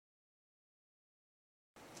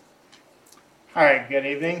All right, good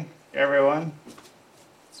evening, everyone.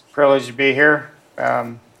 It's a privilege to be here.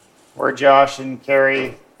 We're Josh and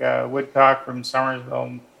Carrie Woodcock from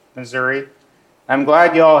Somersville, Missouri. I'm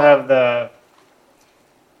glad you all have the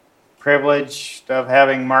privilege of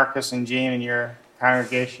having Marcus and Jean in your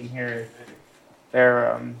congregation here.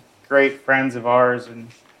 They're great friends of ours,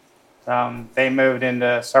 and they moved into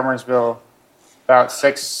Somersville about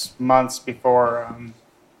 6 months before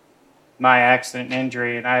my accident and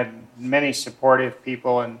injury, and I had many supportive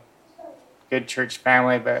people and good church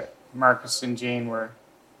family, but Marcus and Jean were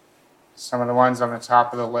some of the ones on the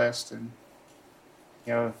top of the list, and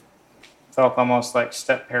felt almost like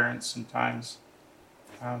step parents sometimes.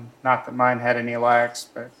 Not that mine had any lacks,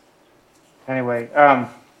 but anyway,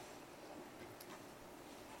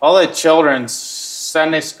 all the children,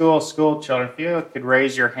 Sunday school children, if you could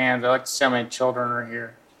raise your hands, I'd like to see how many children are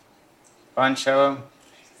here. Bunch of them,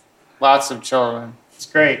 lots of children.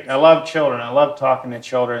 It's great. I love children. I love talking to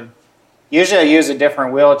children. Usually I use a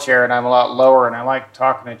different wheelchair and I'm a lot lower, and I like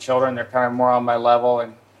talking to children. They're kind of more on my level,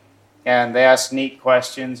 and they ask neat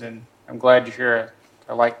questions, and I'm glad you're here.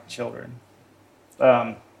 I like children.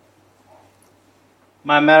 My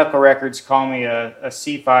medical records call me a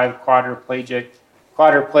C5 quadriplegic.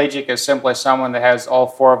 Quadriplegic is simply someone that has all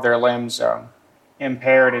four of their limbs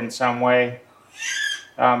impaired in some way.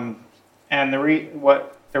 And the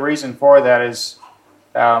reason for that is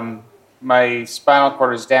my spinal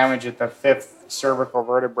cord is damaged at the fifth cervical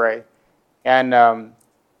vertebrae. And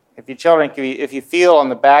if you feel on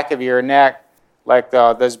the back of your neck, like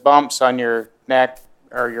those bumps on your neck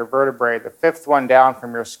or your vertebrae, the fifth one down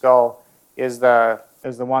from your skull is the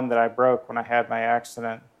one that I broke when I had my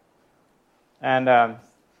accident. And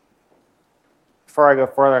before I go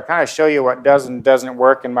further, I'll kind of show you what does and doesn't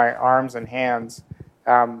work in my arms and hands.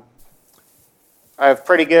 I have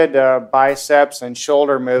pretty good biceps and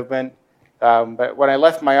shoulder movement, but when I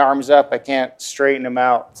lift my arms up, I can't straighten them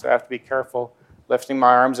out, so I have to be careful lifting my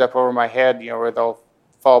arms up over my head, where they'll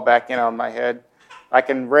fall back in on my head. I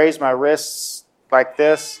can raise my wrists like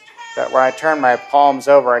this, but when I turn my palms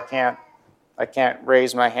over, I can't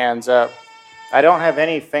raise my hands up. I don't have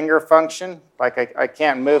any finger function. Like I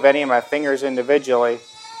can't move any of my fingers individually. It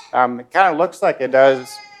kind of looks like it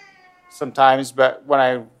does sometimes, but when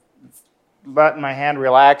I let my hand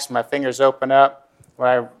relax, my fingers open up. When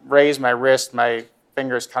I raise my wrist, my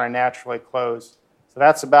fingers kind of naturally close. So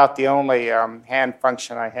that's about the only hand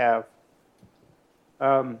function I have.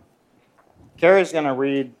 Carrie's going to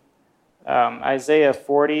read Isaiah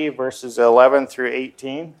 40, verses 11 through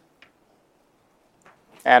 18.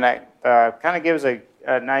 And it kind of gives a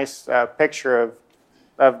nice picture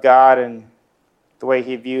of God and the way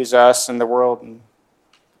he views us and the world.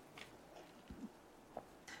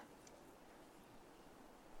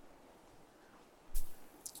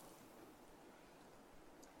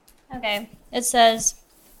 Okay, it says,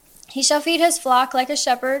 "He shall feed his flock like a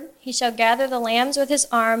shepherd. He shall gather the lambs with his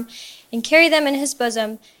arm, and carry them in his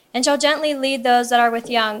bosom, and shall gently lead those that are with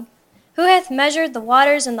young. Who hath measured the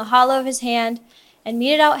waters in the hollow of his hand, and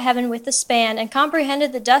meted out heaven with the span, and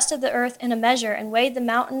comprehended the dust of the earth in a measure, and weighed the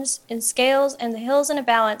mountains in scales, and the hills in a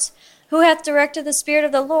balance? Who hath directed the Spirit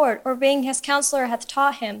of the Lord, or being his counselor hath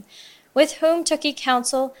taught him? With whom took he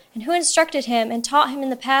counsel, and who instructed him, and taught him in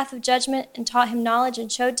the path of judgment, and taught him knowledge,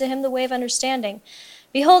 and showed to him the way of understanding?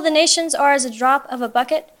 Behold, the nations are as a drop of a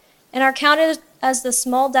bucket, and are counted as the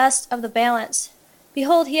small dust of the balance.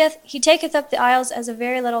 Behold, he taketh up the isles as a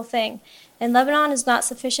very little thing. And Lebanon is not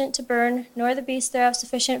sufficient to burn, nor the beast thereof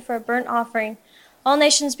sufficient for a burnt offering. All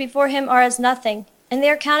nations before him are as nothing, and they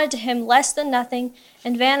are counted to him less than nothing,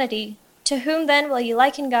 and vanity. To whom then will ye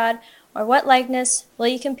liken God, or what likeness will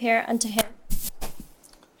ye compare unto him?"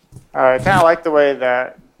 I kind of like the way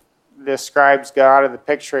that describes God, or the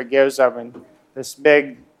picture it gives of him. This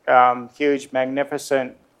big, huge,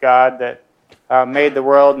 magnificent God that made the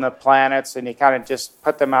world and the planets, and he kind of just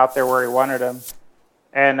put them out there where he wanted them.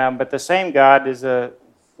 And but the same God is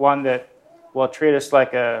one that will treat us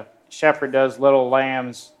like a shepherd does little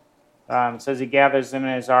lambs. It says he gathers them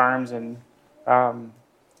in his arms and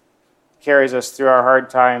carries us through our hard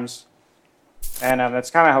times. And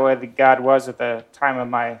that's kind of how God was at the time of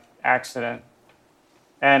my accident.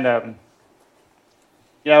 And I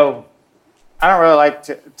don't really like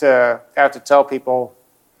to have to tell people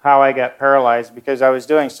how I got paralyzed, because I was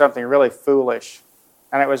doing something really foolish,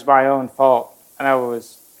 and it was my own fault. And I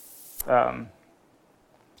was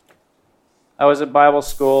at Bible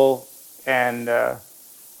school, and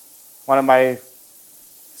one of my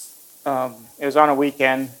it was on a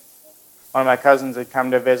weekend. One of my cousins had come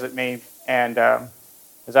to visit me, and it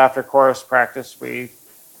was after chorus practice. We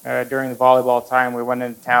during the volleyball time, we went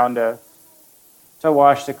into town to to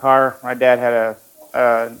wash the car. My dad had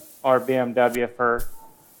our BMW for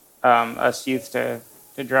us youth to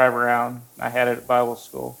drive around. I had it at Bible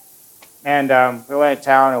school. And we went to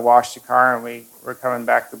town and washed the car, and we were coming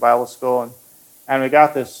back to Bible school. And we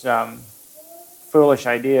got this foolish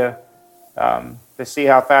idea to see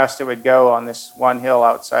how fast it would go on this one hill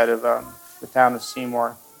outside of the town of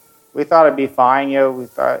Seymour. We thought it'd be fine. We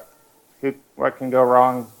thought, what can go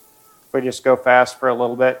wrong if we just go fast for a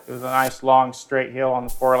little bit? It was a nice, long, straight hill on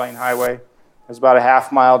the 4-lane highway. It was about a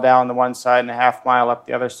half mile down the one side and a half mile up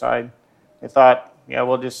the other side. We thought,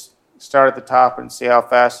 we'll just start at the top and see how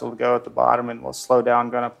fast it'll go at the bottom, and we'll slow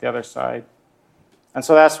down going up the other side. And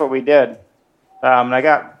so that's what we did. And I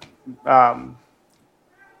got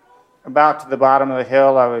about to the bottom of the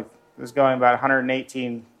hill. I was going about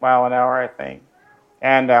 118 mile an hour, I think.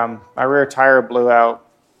 And my rear tire blew out.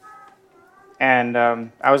 And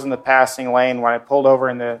I was in the passing lane. When I pulled over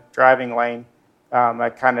in the driving lane, I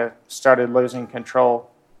kind of started losing control.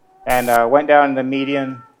 And went down the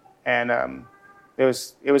median, and it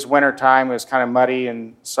was winter time. It was kind of muddy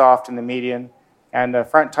and soft in the median. And the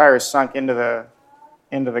front tire sunk into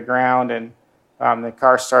the ground, and the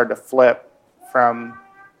car started to flip from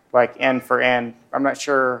like end for end. I'm not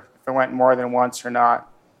sure if it went more than once or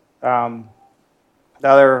not. The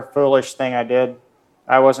other foolish thing I did,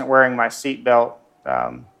 I wasn't wearing my seatbelt.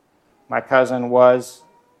 My cousin was,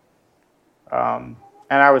 and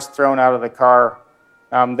I was thrown out of the car.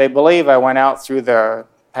 They believe I went out through the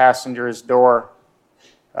passenger's door.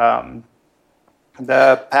 The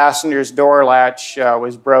passenger's door latch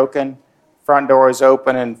was broken. Front door was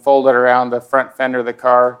open and folded around the front fender of the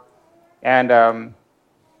car. And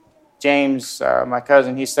James, my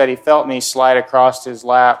cousin, he said he felt me slide across his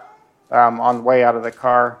lap on the way out of the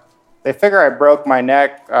car. They figure I broke my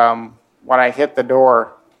neck when I hit the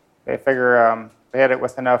door. They figure they hit it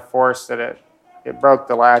with enough force that it broke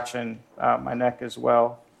the latch and my neck as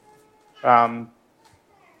well.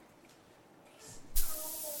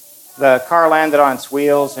 The car landed on its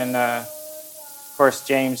wheels, and of course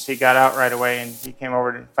James, he got out right away, and he came over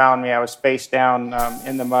and found me. I was face down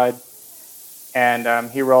in the mud, and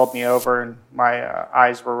he rolled me over, and my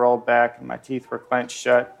eyes were rolled back and my teeth were clenched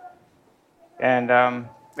shut. And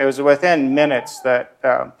it was within minutes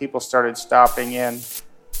that people started stopping in.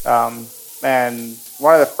 And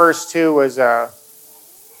one of the first two was a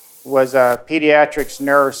pediatrics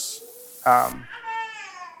nurse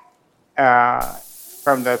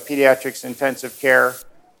from the pediatrics intensive care,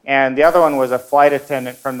 and the other one was a flight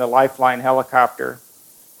attendant from the Lifeline helicopter.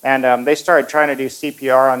 And they started trying to do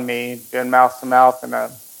CPR on me, doing mouth to mouth,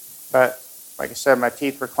 but like I said, my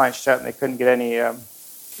teeth were clenched shut and they couldn't get any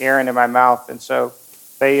air into my mouth, and so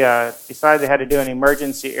they decided they had to do an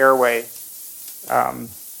emergency airway.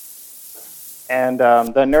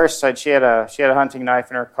 The nurse said she had a hunting knife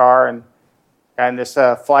in her car, and this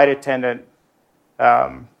flight attendant,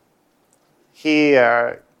 he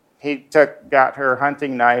got her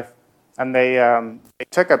hunting knife, and they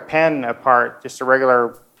took a pen apart, just a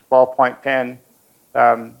regular ballpoint pen,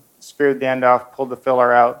 screwed the end off, pulled the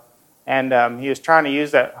filler out, and he was trying to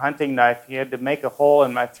use that hunting knife. He had to make a hole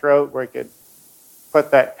in my throat where he could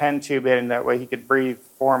put that pen tube in, that way he could breathe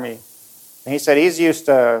for me. And he said he's used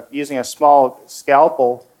to using a small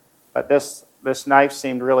scalpel, but this knife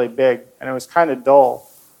seemed really big, and it was kind of dull.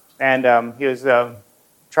 And he was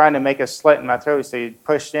trying to make a slit in my throat, so he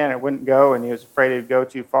pushed in, it wouldn't go, and he was afraid it would go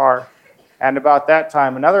too far. And about that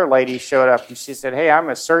time, another lady showed up, and she said, "Hey, I'm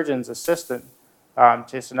a surgeon's assistant."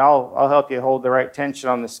 She said, "I'll help you hold the right tension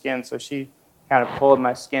on the skin." So she kind of pulled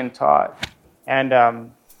my skin taut,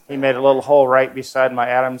 and he made a little hole right beside my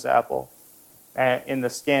Adam's apple in the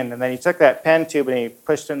skin. And then he took that pen tube and he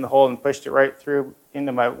pushed in the hole and pushed it right through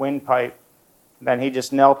into my windpipe. And then he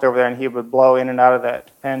just knelt over there and he would blow in and out of that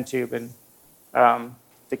pen tube and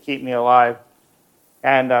to keep me alive.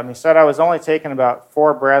 And he said I was only taking about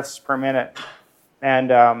 4 breaths per minute.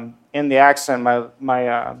 And in the accident,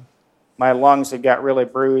 my lungs had got really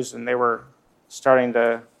bruised and they were starting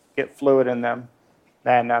to get fluid in them.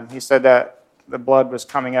 And he said that the blood was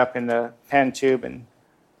coming up in the pen tube, and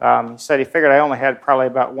he said he figured I only had probably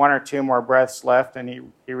about 1 or 2 more breaths left, and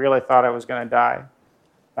he really thought I was going to die.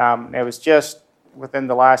 It was just within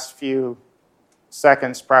the last few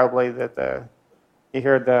seconds probably that he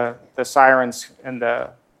heard the sirens and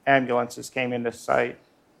the ambulances came into sight.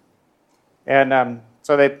 And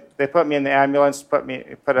so they put me in the ambulance,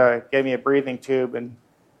 gave me a breathing tube and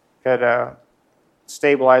could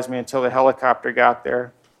stabilize me until the helicopter got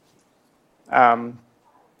there.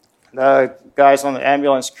 The guys on the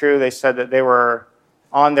ambulance crew, they said that they were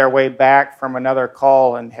on their way back from another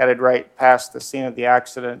call and headed right past the scene of the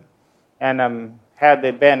accident, and had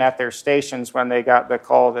they been at their stations when they got the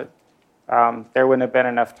call, that there wouldn't have been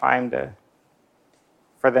enough time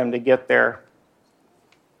for them to get there.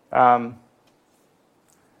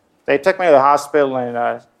 They took me to the hospital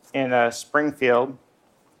in Springfield,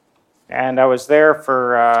 and I was there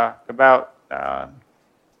for about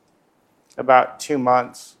 2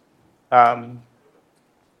 months.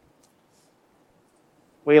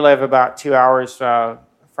 We live about 2 hours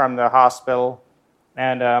from the hospital,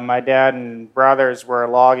 and my dad and brothers were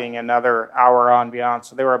logging another hour on beyond,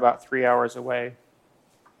 so they were about 3 hours away.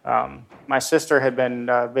 My sister had been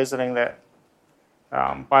visiting that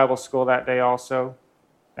Bible school that day also,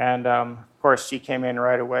 and of course she came in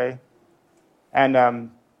right away.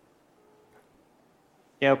 And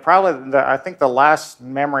probably I think the last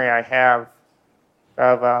memory I have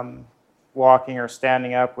of walking or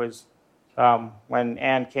standing up was when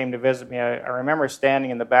Ann came to visit me. I remember standing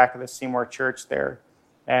in the back of the Seymour Church there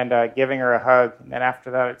and giving her a hug. And then after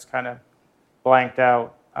that, it's kind of blanked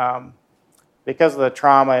out. Because of the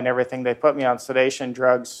trauma and everything, they put me on sedation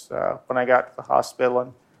drugs when I got to the hospital.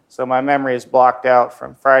 And so my memory is blocked out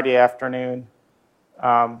from Friday afternoon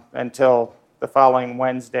until the following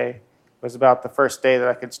Wednesday. It was about the first day that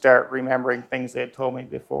I could start remembering things they had told me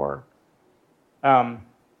before. It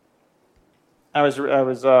was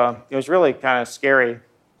really kind of scary.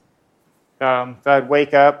 I'd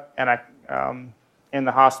wake up and in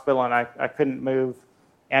the hospital, and I couldn't move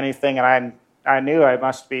anything, and I knew I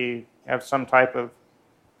must have some type of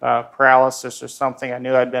paralysis or something. I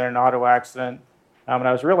knew I'd been in an auto accident, and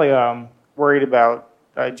I was really worried about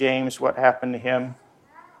James, what happened to him.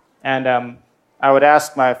 And I would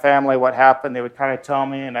ask my family what happened. They would kind of tell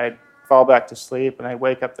me, and I'd fall back to sleep, and I'd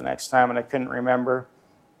wake up the next time, and I couldn't remember.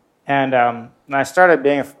 And I started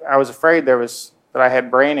I was afraid that I had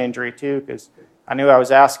brain injury too, because I knew I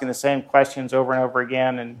was asking the same questions over and over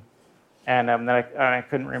again, and then I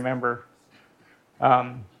couldn't remember.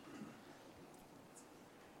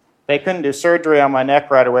 They couldn't do surgery on my neck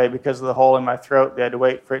right away because of the hole in my throat. They had to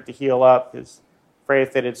wait for it to heal up, because afraid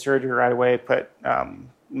if they did surgery right away, put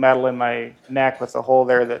metal in my neck with a hole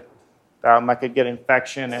there that I could get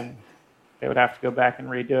infection, and they would have to go back and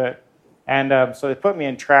redo it. And so they put me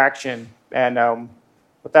in traction, and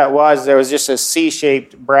what that was, there was just a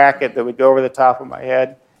C-shaped bracket that would go over the top of my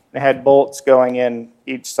head, and it had bolts going in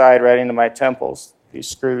each side right into my temples, these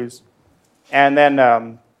screws. And then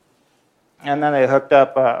they hooked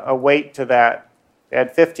up a weight to that. They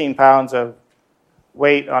had 15 pounds of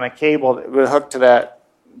weight on a cable that would hook to that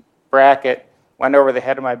bracket, went over the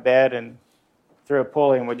head of my bed, and through a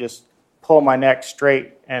pulley, and would just pull my neck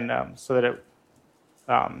straight, and so that it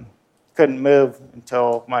couldn't move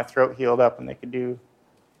until my throat healed up and they could do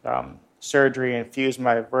surgery and fuse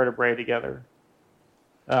my vertebrae together.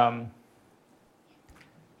 It's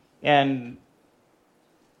kind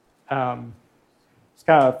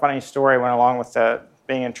of a funny story went along with that,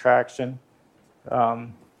 being in traction.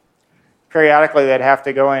 Periodically, they'd have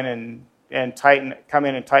to go in and come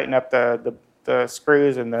in and tighten up the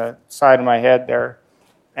screws in the side of my head there,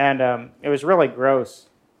 and it was really gross.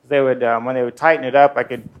 They would when they would tighten it up,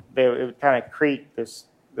 it would kind of creak.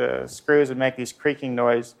 The screws would make these creaking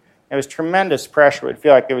noise. It was tremendous pressure. It would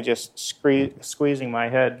feel like they were just squeezing my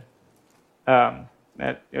head.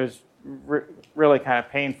 It was really kind of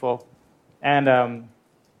painful. And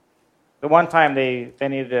the one time they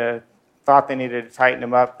thought they needed to tighten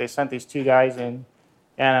them up, they sent these two guys in,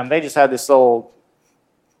 and they just had this little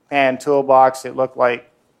hand toolbox. It looked like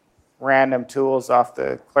random tools off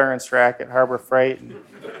the clearance rack at Harbor Freight, and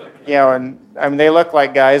I mean they looked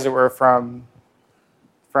like guys that were from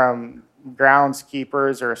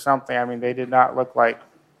groundskeepers or something. I mean, they did not look like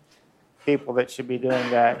people that should be doing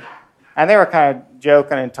that. And they were kind of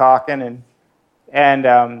joking and talking,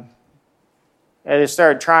 and they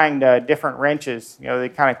started trying different wrenches. They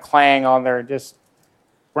kind of clang on there, just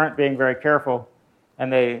weren't being very careful.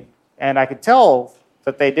 And I could tell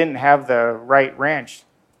that they didn't have the right wrench.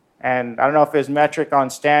 And I don't know if it was metric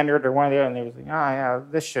on standard or one of the other, and they was like, yeah,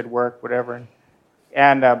 this should work, whatever.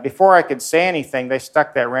 And before I could say anything, they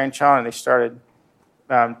stuck that wrench on and they started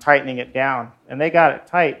tightening it down. And they got it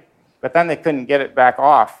tight, but then they couldn't get it back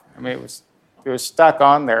off. I mean, it was stuck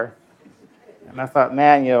on there. And I thought,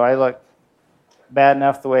 man, I look bad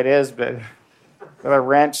enough the way it is, but with a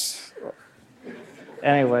wrench.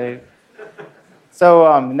 Anyway,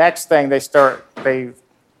 so next thing the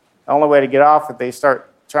only way to get off it, they start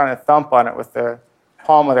trying to thump on it with the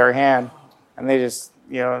palm of their hand, and they just,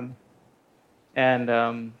 and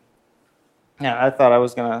I thought I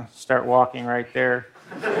was going to start walking right there.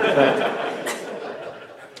 But,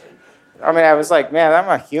 I mean, I was like, man, I'm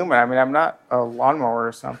a human. I mean, I'm not a lawnmower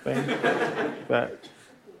or something. But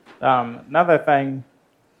another thing,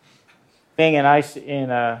 being in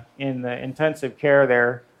the intensive care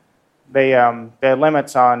there, they had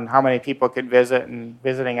limits on how many people could visit and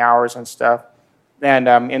visiting hours and stuff. And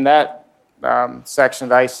in that section of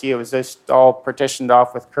the ICU, it was just all partitioned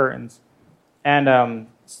off with curtains. And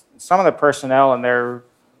some of the personnel in there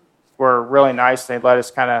were really nice. They let us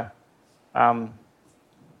kind of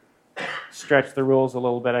stretch the rules a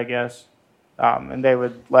little bit, I guess. And they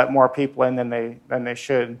would let more people in than they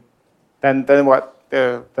should, than what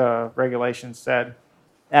the regulations said.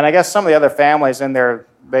 And I guess some of the other families in there,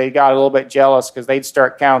 they got a little bit jealous because they'd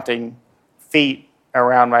start counting feet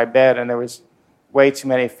around my bed, and there was way too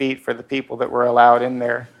many feet for the people that were allowed in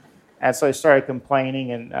there. And so they started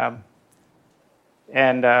complaining,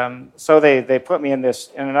 and so they put me in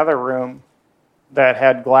another room that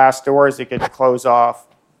had glass doors that could close off,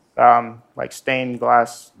 like stained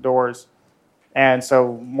glass doors. And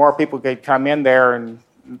so more people could come in there, and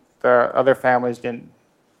the other families couldn't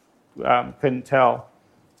tell.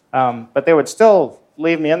 But they would still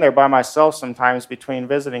leave me in there by myself sometimes between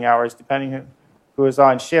visiting hours, depending who was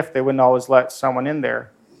on shift. They wouldn't always let someone in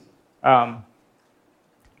there. And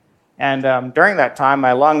during that time,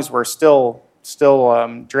 my lungs were still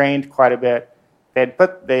drained quite a bit.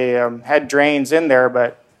 They had drains in there,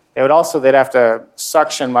 but they'd have to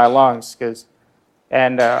suction my lungs because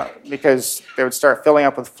they would start filling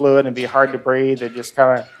up with fluid and be hard to breathe. They'd just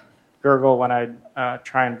kind of gurgle when I'd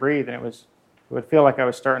try and breathe, and it would feel like I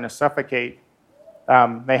was starting to suffocate.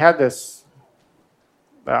 They had this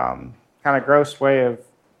kind of gross way of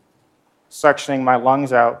suctioning my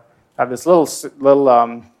lungs out. I have this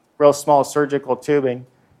little real small surgical tubing,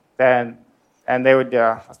 and they would,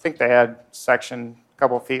 I think they had section a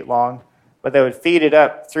couple feet long, but they would feed it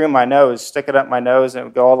up through my nose, stick it up my nose, and it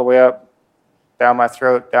would go all the way up, down my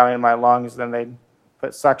throat, down in my lungs. Then they'd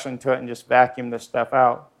put suction to it and just vacuum the stuff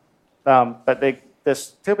out. But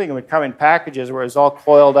this tubing would come in packages where it was all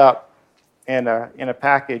coiled up in a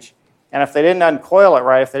package. And if they didn't uncoil it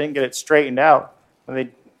right, if they didn't get it straightened out, when they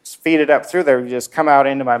feed it up through there, it would just come out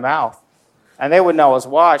into my mouth. And they wouldn't always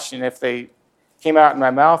watch, and if they came out in my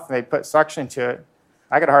mouth and they put suction to it,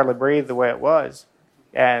 I could hardly breathe the way it was.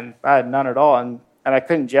 And I had none at all, and I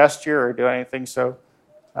couldn't gesture or do anything. So,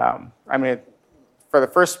 for the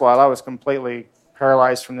first while, I was completely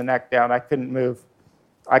paralyzed from the neck down. I couldn't move.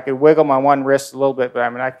 I could wiggle my one wrist a little bit, but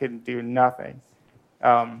I couldn't do nothing.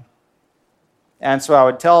 And so I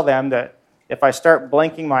would tell them that if I start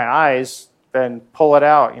blinking my eyes, then pull it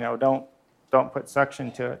out. Don't put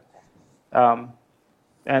suction to it.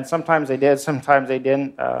 And sometimes they did, sometimes they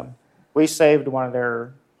didn't. We saved one of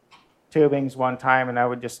their tubings one time, and I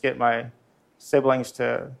would just get my siblings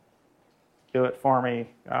to do it for me,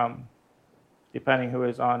 depending who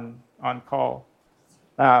was on call.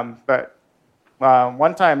 But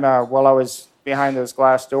one time while I was behind those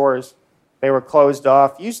glass doors, they were closed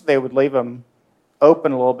off. Usually they would leave them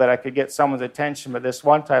open a little bit. I could get someone's attention, but this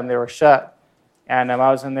one time they were shut. And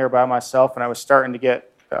I was in there by myself, and I was starting to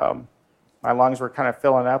get, my lungs were kind of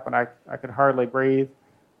filling up, and I could hardly breathe.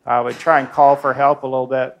 I would try and call for help a little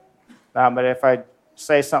bit, but if I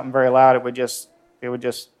say something very loud, I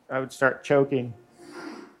would start choking.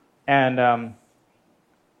 And I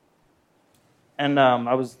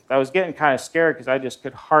was getting kind of scared because I just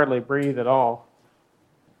could hardly breathe at all.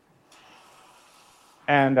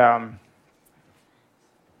 And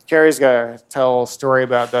Carrie's going to tell a story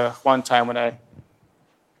about the one time when I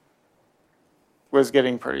was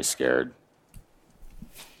getting pretty scared.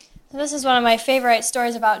 This is one of my favorite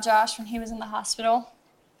stories about Josh when he was in the hospital.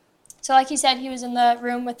 So like he said, he was in the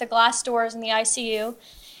room with the glass doors in the ICU,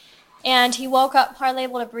 and he woke up hardly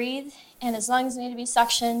able to breathe, and his lungs needed to be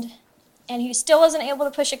suctioned, and he still wasn't able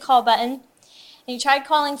to push a call button. And he tried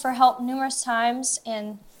calling for help numerous times,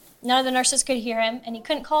 and none of the nurses could hear him, and he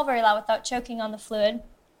couldn't call very loud without choking on the fluid.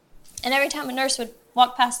 And every time a nurse would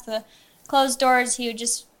walk past the closed doors, he would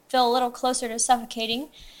just feel a little closer to suffocating.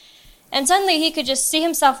 And suddenly he could just see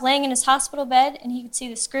himself laying in his hospital bed, and he could see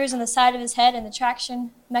the screws on the side of his head and the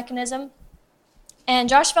traction mechanism. And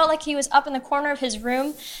Josh felt like he was up in the corner of his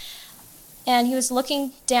room, and he was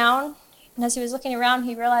looking down. And as he was looking around,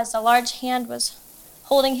 he realized a large hand was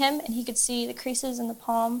holding him, and he could see the creases in the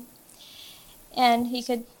palm. And he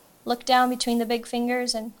could look down between the big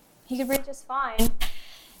fingers, and he could breathe just fine.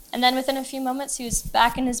 And then within a few moments, he was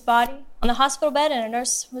back in his body on the hospital bed, and a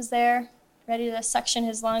nurse was there ready to suction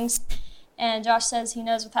his lungs. And Josh says he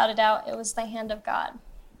knows without a doubt it was the hand of God.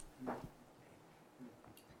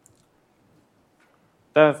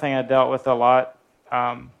 The other thing I dealt with a lot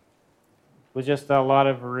was just a lot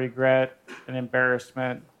of regret and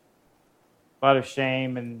embarrassment, a lot of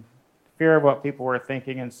shame and fear of what people were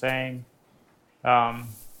thinking and saying.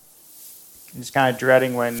 Just kind of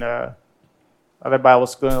dreading when other Bible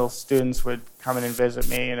school students would come in and visit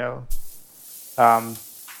me. I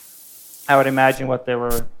would imagine what they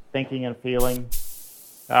were thinking and feeling.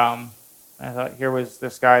 I thought here was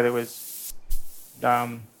this guy that was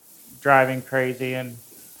driving crazy and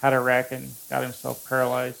had a wreck and got himself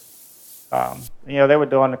paralyzed. They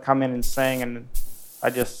would want to come in and sing, and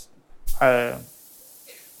I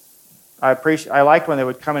liked when they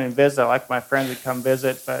would come in and visit. I liked my friends would come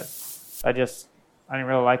visit, but I didn't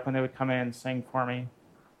really like when they would come in and sing for me.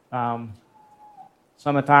 Some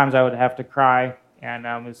of the times I would have to cry, and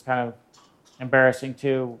it was kind of embarrassing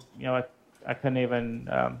too. I couldn't even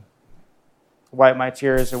wipe my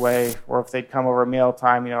tears away, or if they'd come over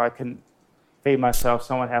mealtime, I couldn't feed myself.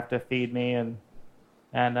 Someone would have to feed me, and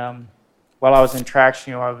while I was in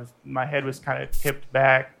traction, my head was kind of tipped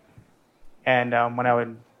back, and when I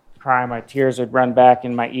would cry, my tears would run back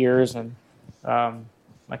in my ears, and I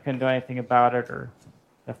couldn't do anything about it. Or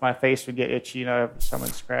if my face would get itchy, if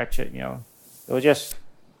someone scratch it, it was just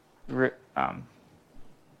didn't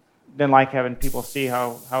like having people see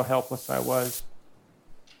how helpless I was.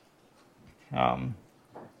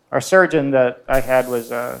 Our surgeon that I had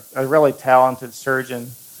was a really talented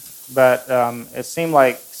surgeon, but it seemed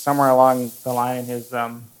like somewhere along the line in his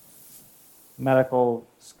medical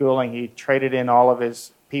schooling, he traded in all of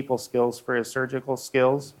his people skills for his surgical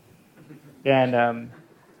skills, and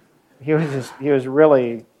he was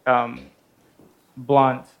really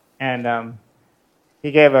blunt, and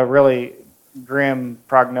he gave a really grim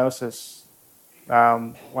prognosis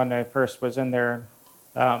when I first was in there.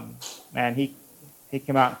 And he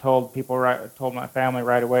came out and told my family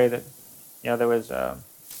right away that there was that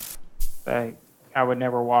I would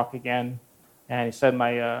never walk again, and he said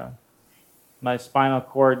my spinal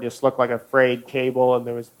cord just looked like a frayed cable, and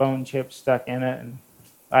there was bone chips stuck in it, and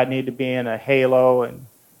I'd need to be in a halo,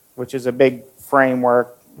 which is a big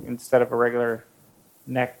framework instead of a regular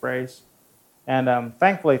neck brace. And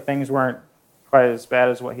thankfully things weren't quite as bad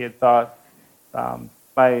as what he had thought.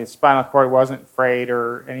 My spinal cord wasn't frayed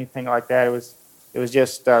or anything like that. It was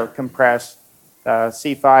just compressed.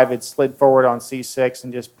 C5 had slid forward on C6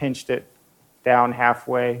 and just pinched it down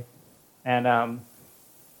halfway, and I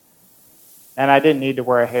didn't need to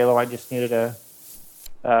wear a halo. I just needed a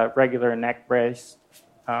regular neck brace.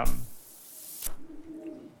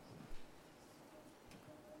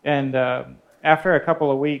 After a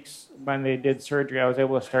couple of weeks, when they did surgery, I was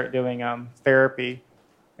able to start doing therapy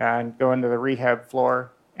and go into the rehab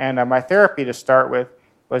floor. And my therapy to start with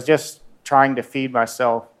was just trying to feed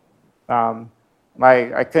myself. My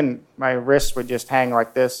wrists would just hang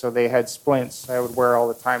like this, so they had splints I would wear all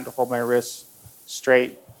the time to hold my wrists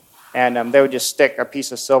straight. And they would just stick a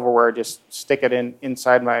piece of silverware, just stick it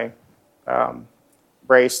inside my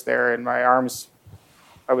brace there, and my arms.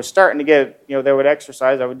 I was starting to get, they would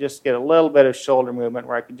exercise. I would just get a little bit of shoulder movement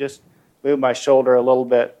where I could just move my shoulder a little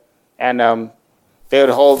bit, and they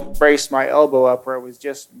would brace my elbow up where it was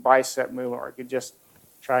just bicep movement, where I could just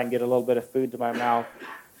try and get a little bit of food to my mouth.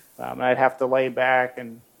 And I'd have to lay back,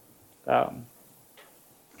 and it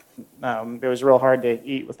was real hard to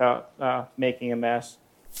eat without making a mess.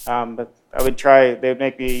 But I would try. They would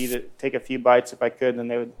make me take a few bites if I could, and then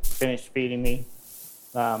they would finish feeding me.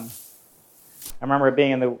 I remember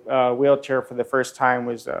being in the wheelchair for the first time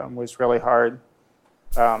was really hard.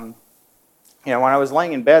 When I was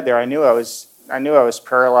laying in bed there, I knew I was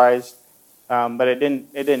paralyzed, but it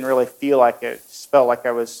didn't really feel like it. It just felt like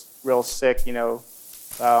I was real sick.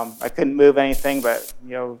 I couldn't move anything, but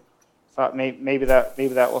thought maybe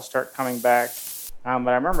that will start coming back. But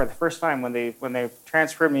I remember the first time when they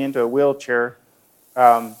transferred me into a wheelchair,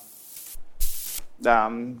 they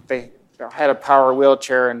had a power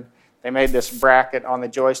wheelchair, and they made this bracket on the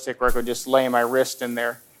joystick where I could just lay my wrist in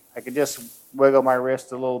there. I could just wiggle my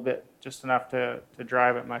wrist a little bit, just enough to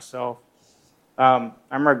drive it myself. I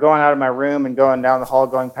remember going out of my room and going down the hall,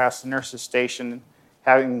 going past the nurse's station,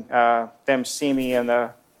 having them see me in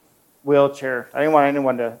the wheelchair. I didn't want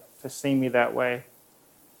anyone to see me that way.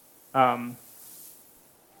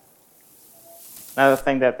 Another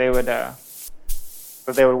thing that they would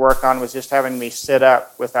work on was just having me sit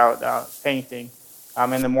up without fainting.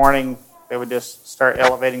 In the morning, they would just start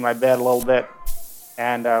elevating my bed a little bit,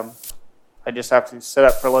 and I just have to sit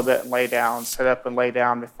up for a little bit and lay down, sit up and lay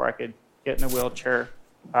down before I could get in a wheelchair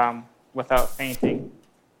without fainting.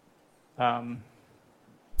 One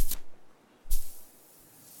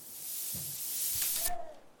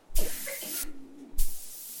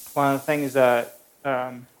of the things that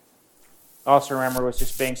I also remember was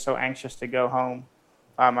just being so anxious to go home.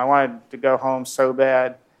 I wanted to go home so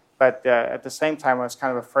bad. but at the same time, I was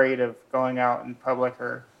kind of afraid of going out in public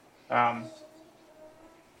or um,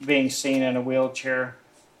 being seen in a wheelchair.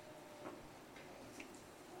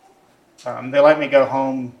 They let me go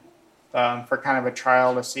home for kind of a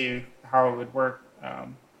trial to see how it would work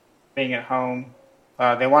being at home.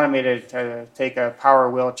 They wanted me to take a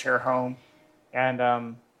power wheelchair home,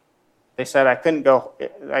 and they said I couldn't go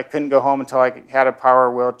home until I had a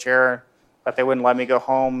power wheelchair, but they wouldn't let me go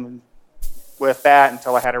home with that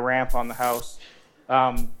until I had a ramp on the house.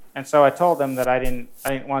 And so I told them that I didn't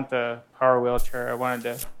want the power wheelchair. I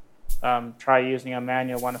wanted to try using a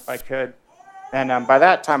manual one if I could. And by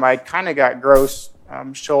that time, I kind of got gross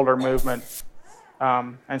shoulder movement.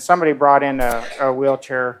 And somebody brought in a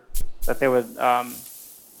wheelchair that they would,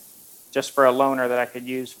 just for a loaner that I could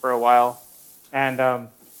use for a while. And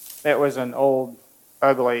it was an old,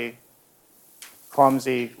 ugly,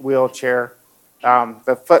 clumsy wheelchair.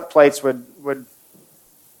 The foot plates would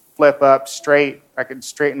flip up straight. I could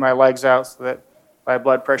straighten my legs out so that my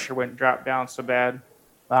blood pressure wouldn't drop down so bad.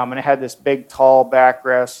 And it had this big, tall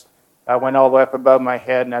backrest. I went all the way up above my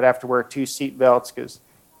head, and I'd have to wear 2 seat belts because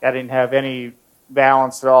I didn't have any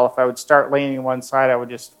balance at all. If I would start leaning one side, I would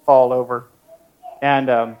just fall over. And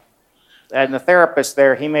the therapist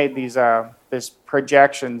there, he made these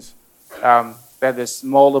projections. They had this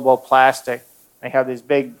moldable plastic. They had these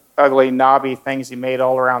big, ugly, knobby things he made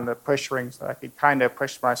all around the push rings that I could kind of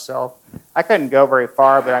push myself. I couldn't go very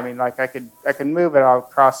far, but I mean, like I could move it all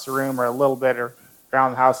across the room or a little bit or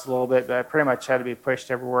around the house a little bit, but I pretty much had to be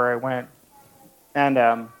pushed everywhere I went. And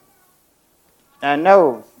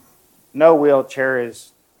no wheelchair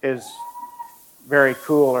is very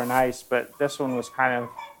cool or nice, but this one was kind of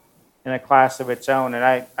in a class of its own.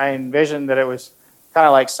 And I envisioned that it was kind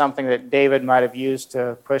of like something that David might have used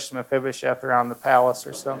to push Mephibosheth around the palace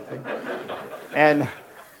or something. And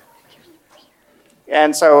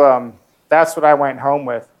so that's what I went home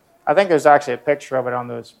with. I think there's actually a picture of it on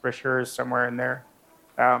those brochures somewhere in there.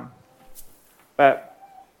 And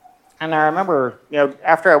I remember,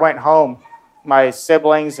 after I went home, my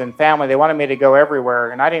siblings and family, they wanted me to go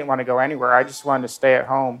everywhere, and I didn't want to go anywhere. I just wanted to stay at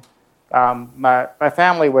home. My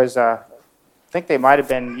family was, I think they might have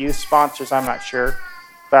been youth sponsors, I'm not sure.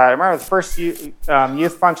 But I remember the first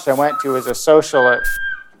youth function I went to was a social at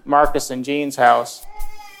Marcus and Jean's house.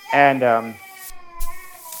 And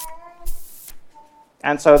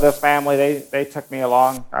so the family, they took me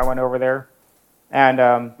along. I went over there. And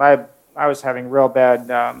I was having real bad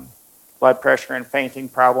blood pressure and fainting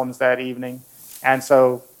problems that evening. And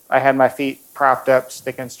so I had my feet propped up,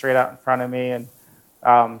 sticking straight out in front of me. And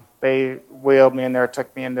they wheeled me in there,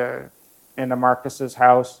 took me into Marcus's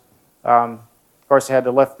house. Of course, they had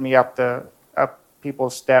to lift me up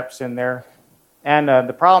people's steps in there. And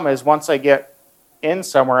the problem is, once I get in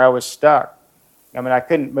somewhere, I was stuck. I mean, I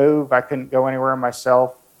couldn't move. I couldn't go anywhere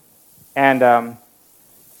myself. And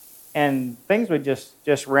things would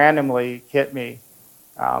just randomly hit me.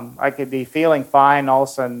 I could be feeling fine, all of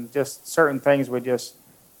a sudden, just certain things would just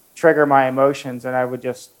trigger my emotions, and I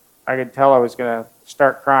could tell I was going to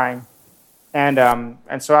start crying. And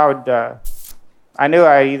so I knew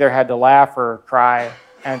I either had to laugh or cry,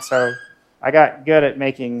 and so I got good at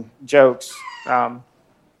making jokes. My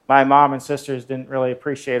mom and sisters didn't really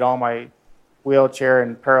appreciate all my wheelchair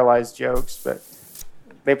and paralyzed jokes, but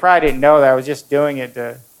they probably didn't know that I was just doing it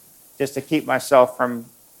just to keep myself from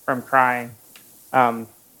crying.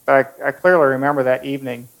 But I clearly remember that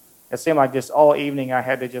evening. It seemed like just all evening I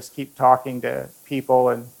had to just keep talking to people,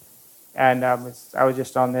 and I was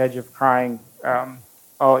just on the edge of crying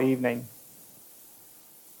all evening.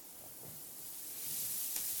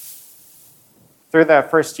 Through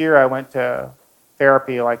that first year, I went to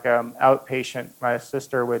therapy like outpatient. My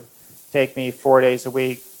sister would take me 4 days a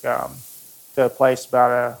week to a place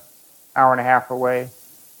about an hour and a half away,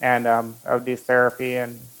 and I would do therapy.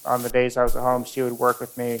 And on the days I was at home, she would work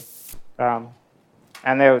with me, and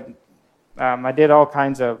I did all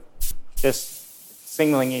kinds of just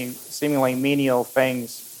seemingly menial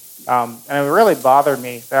things, and it really bothered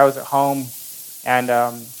me that I was at home and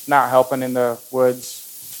not helping in the woods.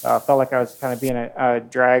 Felt like I was kind of being a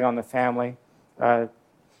drag on the family.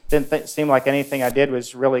 Didn't seem like anything I did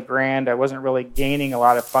was really grand. I wasn't really gaining a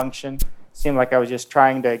lot of function. Seemed like I was just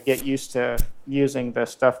trying to get used to using the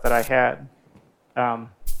stuff that I had.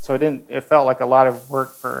 So it felt like a lot of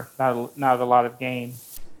work for not a lot of gain.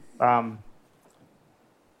 A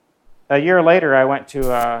year later, I went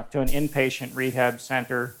to an inpatient rehab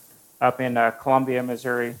center up in Columbia,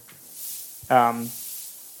 Missouri.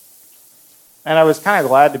 And I was kind of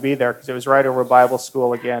glad to be there because it was right over Bible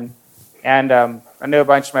school again. And I knew a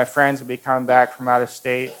bunch of my friends would be coming back from out of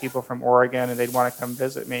state, people from Oregon, and they'd want to come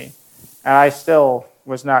visit me. And I still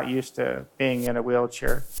was not used to being in a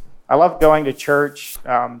wheelchair. I loved going to church.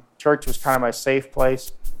 Church was kind of my safe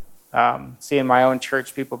place, seeing my own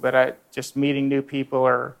church people, but just meeting new people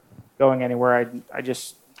or going anywhere, I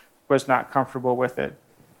just was not comfortable with it.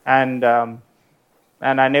 And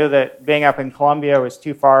I knew that being up in Columbia was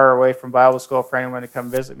too far away from Bible school for anyone to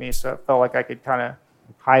come visit me, so it felt like I could kind of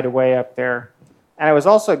hide away up there. And it was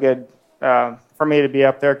also good for me to be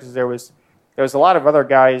up there because there was a lot of other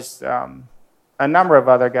guys, a number of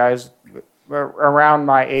other guys around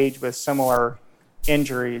my age with similar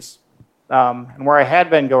injuries. And where I had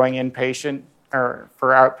been going inpatient or for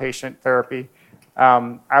outpatient therapy,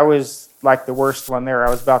 I was like the worst one there. I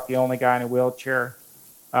was about the only guy in a wheelchair.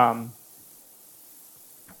 When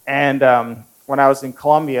I was in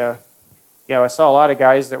Columbia, I saw a lot of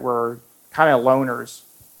guys that were kind of loners.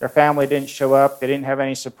 Their family didn't show up. They didn't have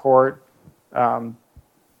any support.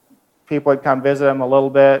 People would come visit them a little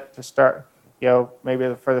bit to start,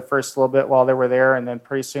 maybe for the first little bit while they were there, and then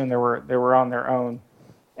pretty soon they were on their own.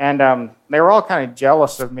 And they were all kind of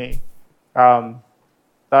jealous of me. That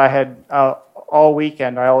I had all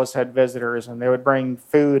weekend, I always had visitors, and they would bring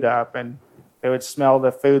food up, and they would smell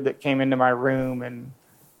the food that came into my room, and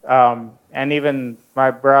even my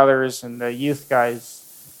brothers and the youth guys.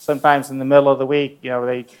 Sometimes in the middle of the week,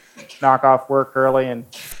 they knock off work early and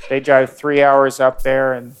they drive 3 hours up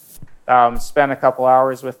there and spend a couple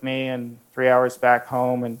hours with me and 3 hours back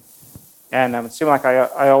home. And it seemed like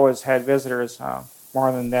I always had visitors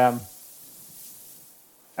more than them.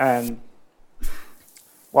 And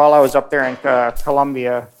while I was up there in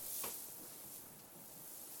Columbia,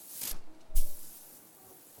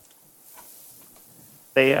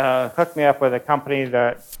 they hooked me up with a company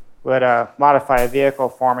that would modify a vehicle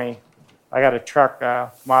for me. I got a truck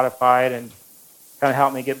modified and kind of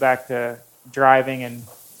helped me get back to driving.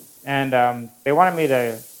 And they wanted me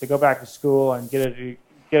to go back to school and get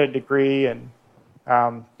a degree and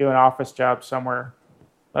do an office job somewhere.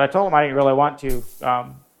 But I told them I didn't really want to.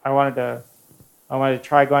 I wanted to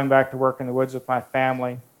try going back to work in the woods with my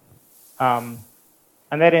family. And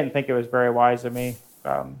they didn't think it was very wise of me.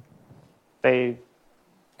 They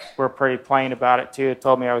were pretty plain about it too. They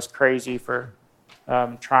told me I was crazy for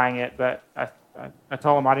trying it, but I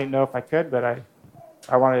told them I didn't know if I could, but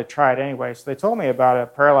I wanted to try it anyway. So they told me about a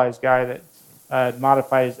paralyzed guy that had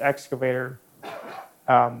modified his excavator,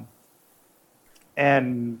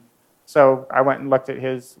 and so I went and looked at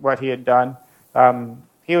what he had done.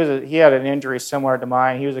 He had an injury similar to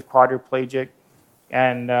mine. He was a quadriplegic,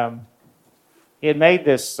 and he had made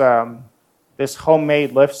this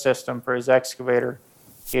homemade lift system for his excavator.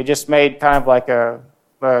 He had just made kind of like a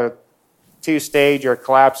two-stage or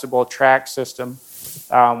collapsible track system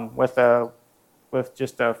with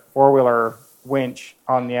just a four-wheeler winch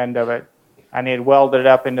on the end of it, and he had welded it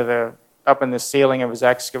up in the ceiling of his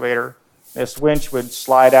excavator. This winch would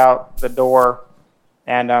slide out the door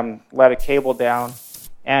and let a cable down.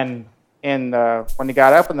 And when he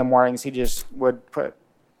got up in the mornings, he just would put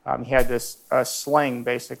he had this sling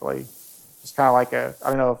basically, just kind of like I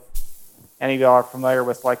don't know if any of y'all are familiar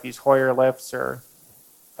with like these Hoyer lifts or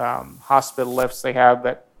hospital lifts they have,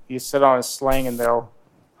 but you sit on a sling and they'll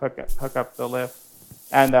hook up the lift.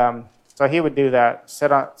 And so he would do that,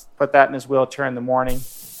 put that in his wheelchair in the morning,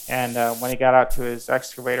 and when he got out to his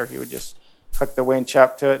excavator, he would just hook the winch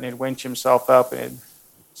up to it, and he'd winch himself up, and he'd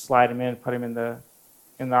slide him in, put him in the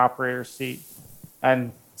operator's seat.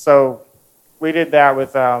 And so we did that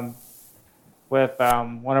with one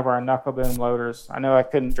of our knuckle boom loaders. I know I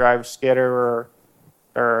couldn't drive a skidder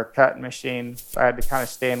or a cutting machine, so I had to kind of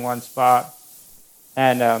stay in one spot.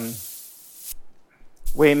 And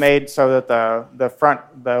we made so that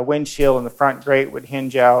the windshield and the front grate would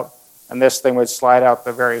hinge out, and this thing would slide out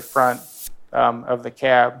the very front of the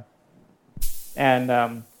cab. And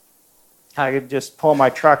I could just pull my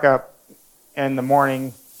truck up in the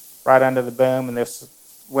morning right under the boom, and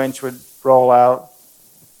this winch would roll out,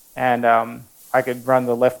 and I could run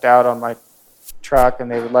the lift out on my truck,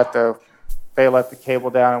 and they let the cable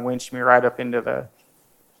down and winch me right up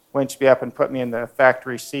winch me up and put me in the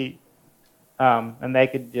factory seat. And they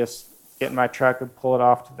could just get in my truck and pull it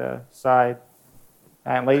off to the side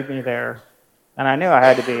and leave me there. And I knew I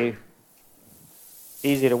had to be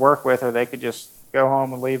easy to work with, or they could just go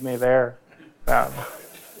home and leave me there.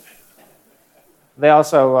 They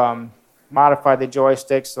also modified the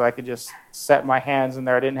joystick so I could just set my hands in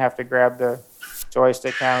there. I didn't have to grab the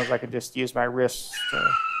joystick handles. I could just use my wrists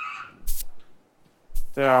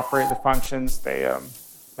to operate the functions. They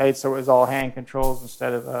made so it was all hand controls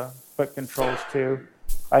instead of foot controls too.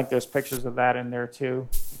 I think there's pictures of that in there too.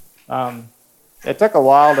 It took a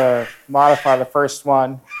while to modify the first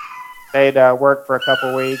one. They'd work for a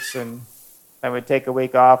couple weeks, and then we'd take a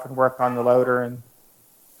week off and work on the loader. And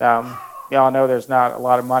you all know there's not a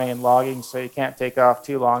lot of money in logging, so you can't take off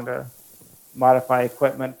too long to modify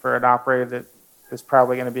equipment for an operator that is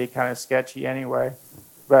probably going to be kind of sketchy anyway.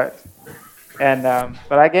 But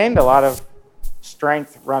I gained a lot of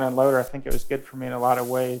strength running loader. I think it was good for me in a lot of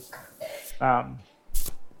ways. But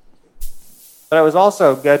it was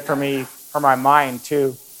also good for me, for my mind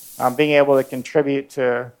too, being able to contribute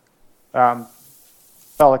to,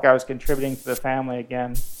 felt like I was contributing to the family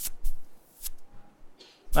again.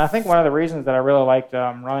 And I think one of the reasons that I really liked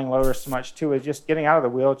running loader so much too is just getting out of the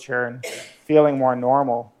wheelchair and feeling more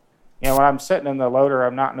normal. You know, when I'm sitting in the loader,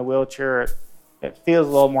 I'm not in a wheelchair. It feels a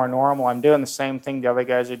little more normal. I'm doing the same thing the other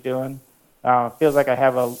guys are doing. It feels like I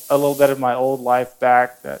have a little bit of my old life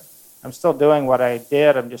back, that I'm still doing what I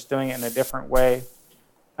did. I'm just doing it in a different way.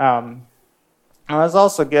 And it was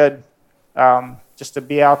also good just to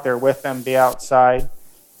be out there with them, be outside,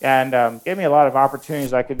 and gave me a lot of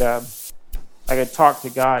opportunities. I could talk to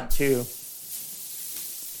God too.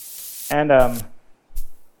 And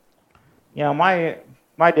you know,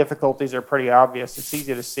 my difficulties are pretty obvious. It's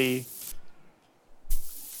easy to see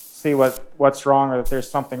what's wrong, or that there's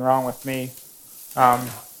something wrong with me.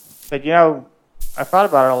 But you know, I thought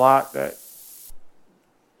about it a lot, that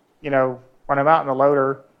you know, when I'm out in the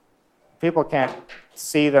loader, people can't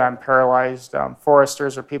see that I'm paralyzed.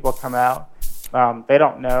 Foresters or people come out, they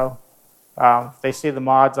don't know. They see the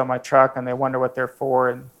mods on my truck and they wonder what they're for,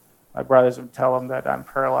 and my brothers would tell them that I'm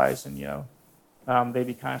paralyzed, and you know, they'd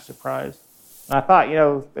be kind of surprised. And I thought, you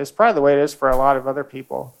know, it's probably the way it is for a lot of other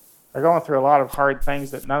people. They're going through a lot of hard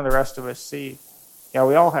things that none of the rest of us see. You know,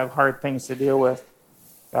 we all have hard things to deal with,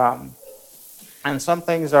 and some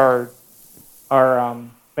things are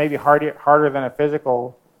maybe harder than a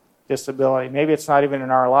physical disability. Maybe it's not even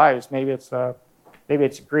in our lives. Maybe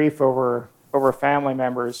it's grief over family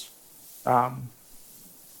members. You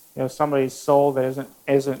know, somebody's soul that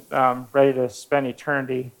isn't ready to spend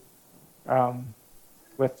eternity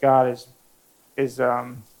with God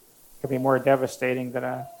can be more devastating than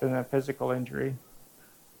a physical injury.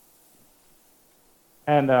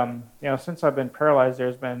 And you know, since I've been paralyzed,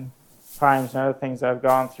 there's been times and other things that I've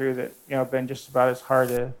gone through that, you know, have been just about as hard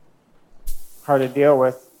to deal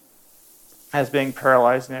with as being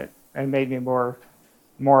paralyzed, and made me more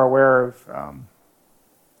aware of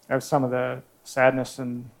some of the sadness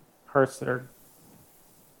and hurts that are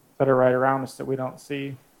right around us that we don't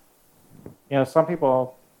see. You know, some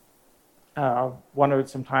people wondered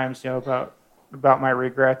sometimes, you know, about my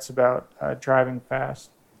regrets about driving fast,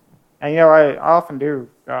 and you know, I often do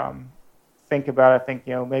think about it. I think,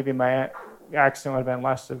 you know, maybe my accident would have been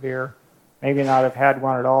less severe, maybe not have had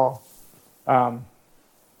one at all. But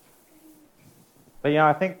you know,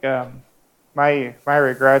 I think my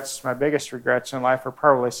regrets, my biggest regrets in life, are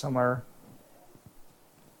probably similar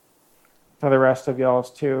to the rest of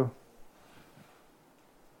y'all's too.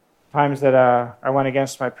 Times that I went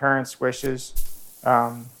against my parents' wishes,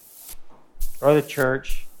 or the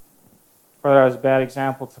church, or that I was a bad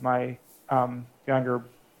example to my younger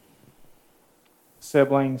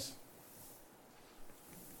siblings.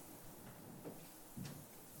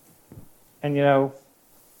 And you know,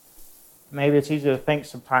 maybe it's easy to think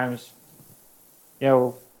sometimes, you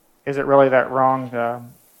know, is it really that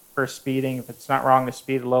wrong for speeding? If it's not wrong to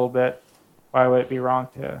speed a little bit, why would it be wrong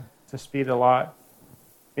to speed a lot?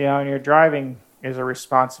 You know, and your driving is a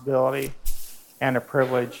responsibility and a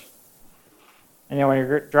privilege. And you know, when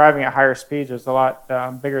you're driving at higher speeds, there's a lot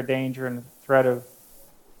bigger danger and threat of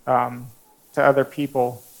to other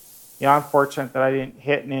people. You know, I'm fortunate that I didn't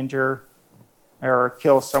hit and injure or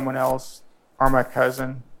kill someone else, or my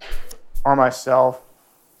cousin, or myself.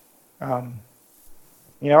 You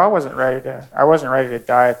know, I wasn't ready to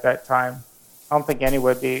die at that time. I don't think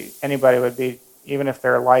anybody would be, even if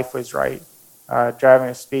their life was right, driving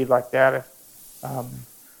a speed like that. I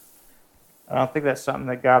don't think that's something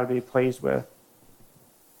that God would be pleased with.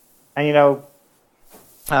 And you know,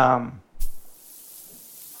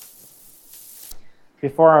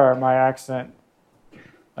 before my accident,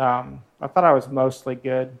 I thought I was mostly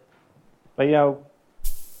good, but you know,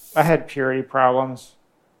 I had purity problems,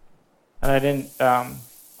 and I didn't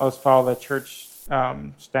always follow the church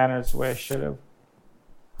standards the way I should have.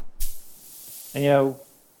 And you know,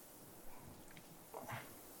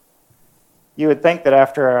 you would think that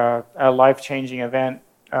after a life-changing event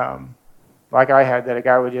like I had, that a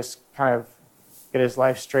guy would just kind of get his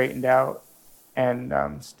life straightened out and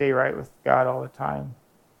stay right with God all the time.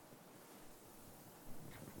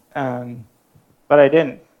 But but I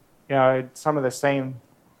didn't. I had some of the same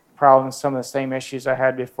problems, some of the same issues I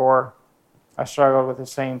had before. I struggled with the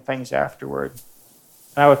same things afterward.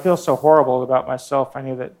 And I would feel so horrible about myself. I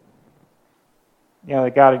knew that,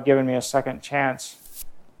 that God had given me a second chance.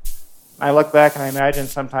 I look back and I imagine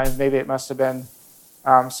sometimes maybe it must have been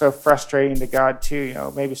so frustrating to God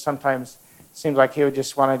too. Maybe sometimes it seems like He would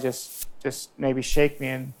just want to just maybe shake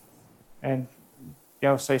me and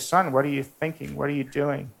say, "Son, what are you thinking? What are you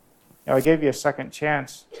doing? I gave you a second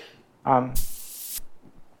chance."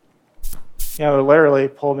 Literally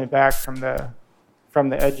pulled me back from the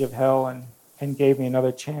edge of hell and gave me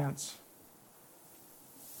another chance.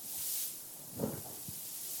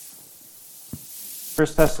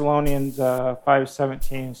 First Thessalonians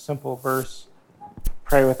 5:17, simple verse,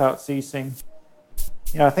 pray without ceasing.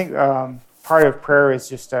 I think part of prayer is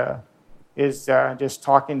just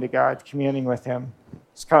talking to God, communing with Him.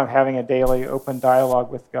 It's kind of having a daily open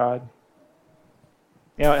dialogue with God.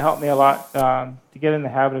 It helped me a lot to get in the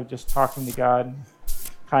habit of just talking to God and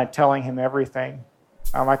kind of telling Him everything.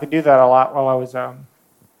 I could do that a lot while I was out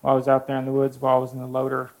there in the woods, while I was in the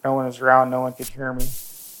loader. No one was around, no one could hear me.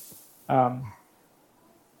 While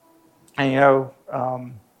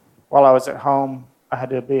I was at home, I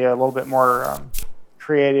had to be a little bit more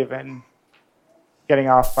creative and getting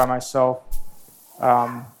off by myself.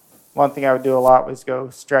 One thing I would do a lot was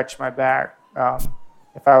go stretch my back.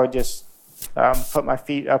 If I would just put my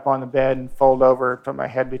feet up on the bed and fold over, put my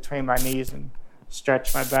head between my knees and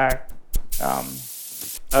stretch my back.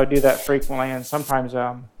 I would do that frequently, and sometimes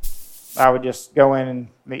I would just go in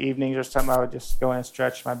the evenings or something. I would just go in and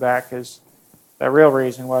stretch my back, because the real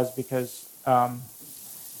reason was because I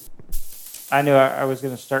knew I was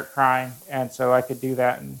going to start crying, and so I could do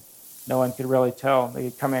that, and no one could really tell. They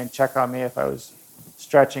could come in and check on me if I was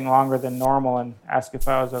stretching longer than normal and ask if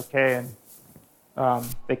I was okay, and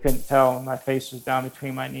they couldn't tell. My face was down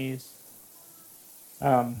between my knees.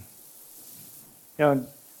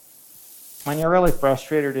 When you're really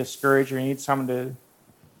frustrated or discouraged, or you need someone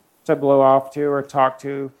to blow off to or talk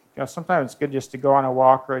to, sometimes it's good just to go on a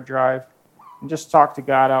walk or a drive and just talk to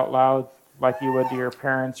God out loud, like you would to your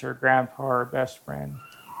parents or grandpa or best friend.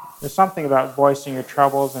 There's something about voicing your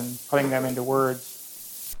troubles and putting them into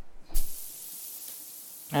words.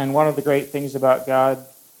 And one of the great things about God,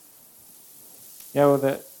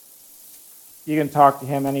 that you can talk to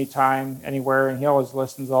Him anytime, anywhere, and He always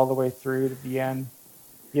listens all the way through to the end.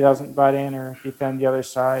 He doesn't butt in or defend the other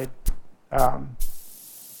side.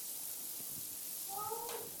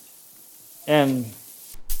 And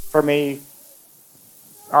for me,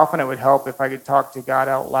 often it would help if I could talk to God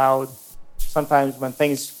out loud. Sometimes when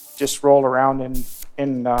things just roll around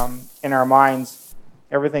in our minds,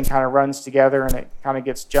 everything kind of runs together and it kind of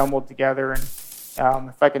gets jumbled together. And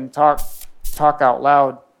if I can talk out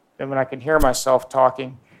loud, then when I can hear myself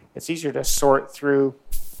talking, it's easier to sort through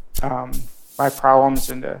my problems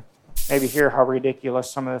and to maybe hear how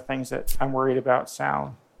ridiculous some of the things that I'm worried about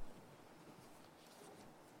sound.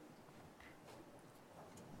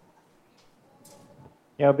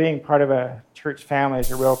 Being part of a church family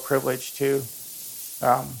is a real privilege too.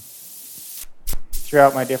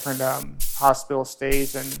 Throughout my different hospital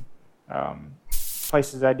stays and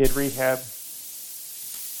places I did rehab,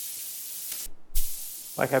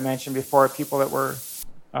 like I mentioned before, people that were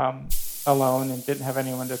alone and didn't have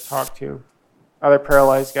anyone to talk to. Other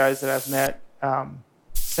paralyzed guys that I've met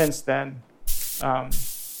since then,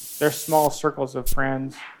 they're small circles of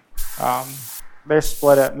friends. They're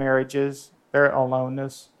split up marriages. Their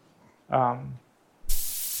aloneness.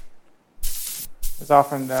 It's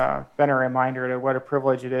often been a reminder to what a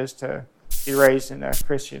privilege it is to be raised in a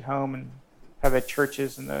Christian home and have the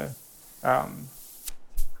churches and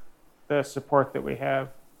the support that we have.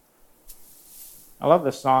 I love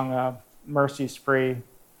the song Mercy's Free.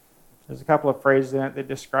 There's a couple of phrases in it that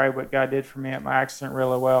describe what God did for me at my accident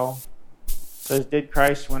really well. It says, "Did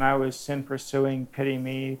Christ, when I was sin pursuing, pity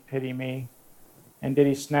me, pity me? And did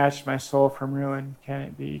He snatch my soul from ruin? Can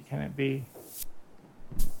it be, can it be?"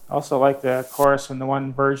 I also like the chorus in the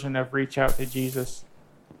one version of Reach Out to Jesus.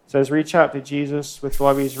 It says, "Reach out to Jesus, with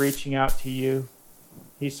love He's reaching out to you.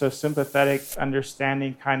 He's so sympathetic,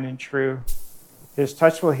 understanding, kind, and true. His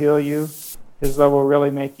touch will heal you. His love will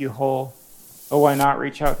really make you whole. Oh, why not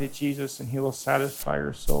reach out to Jesus, and He will satisfy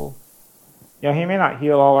your soul." He may not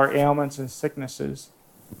heal all our ailments and sicknesses,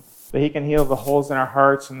 but He can heal the holes in our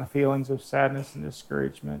hearts and the feelings of sadness and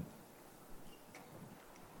discouragement.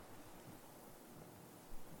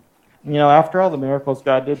 After all the miracles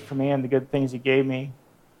God did for me and the good things He gave me,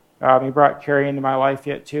 He brought Carrie into my life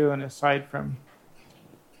yet too, and aside from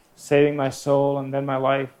saving my soul and then my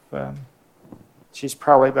life, she's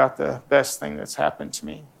probably about the best thing that's happened to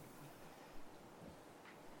me.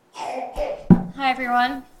 Hi,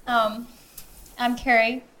 everyone. I'm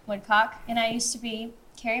Carrie Woodcock, and I used to be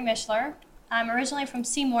Carrie Mishler. I'm originally from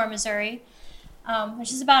Seymour, Missouri,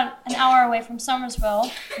 which is about an hour away from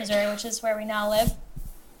Somersville, Missouri, which is where we now live.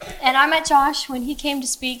 And I met Josh when he came to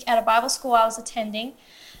speak at a Bible school I was attending.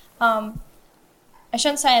 I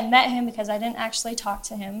shouldn't say I met him because I didn't actually talk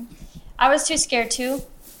to him. I was too scared to.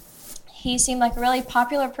 He seemed like a really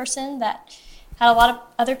popular person that had a lot of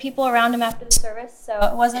other people around him after the service, so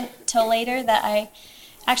it wasn't till later that I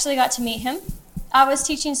actually got to meet him. I was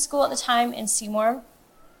teaching school at the time in Seymour,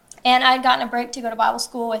 and I had gotten a break to go to Bible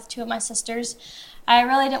school with two of my sisters. I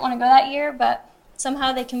really didn't want to go that year, but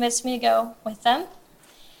somehow they convinced me to go with them.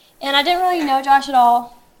 And I didn't really know Josh at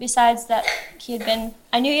all, besides that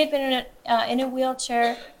I knew he had been in a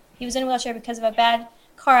wheelchair. He was in a wheelchair because of a bad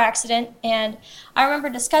car accident, and I remember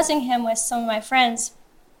discussing him with some of my friends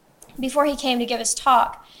before he came to give his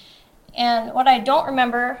talk. And what I don't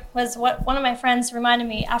remember was what one of my friends reminded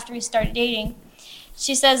me after we started dating.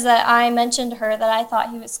 She says that I mentioned to her that I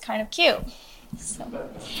thought he was kind of cute. So,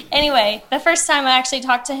 anyway, the first time I actually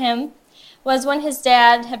talked to him was when his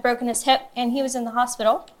dad had broken his hip and he was in the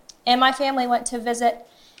hospital. And my family went to visit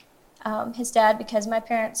his dad because my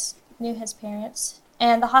parents knew his parents.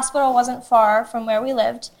 And the hospital wasn't far from where we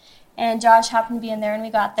lived. And Josh happened to be in there when we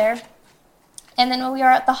got there. And then when we were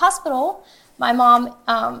at the hospital, my mom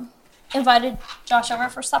invited Josh over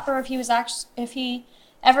for supper if he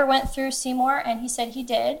ever went through Seymour, and he said he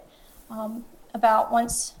did about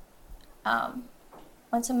once a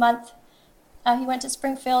month. He went to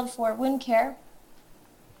Springfield for wound care,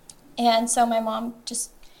 and so my mom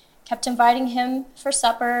just kept inviting him for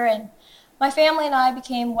supper, and my family and I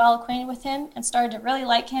became well acquainted with him and started to really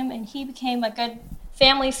like him, and he became a good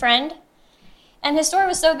family friend. And his story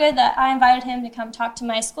was so good that I invited him to come talk to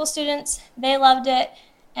my school students. They loved it.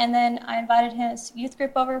 And then I invited his youth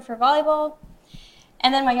group over for volleyball.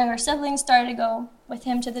 And then my younger siblings started to go with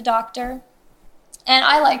him to the doctor. And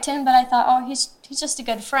I liked him, but I thought, oh, he's just a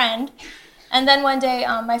good friend. And then one day,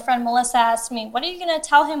 my friend Melissa asked me, what are you going to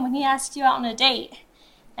tell him when he asks you out on a date?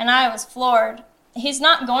 And I was floored. He's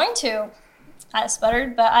not going to, I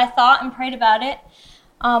sputtered, but I thought and prayed about it.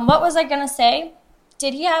 What was I going to say?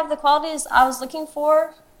 Did he have the qualities I was looking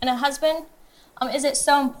for in a husband? Is it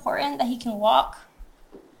so important that he can walk?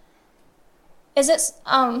 Is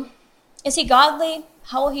he godly?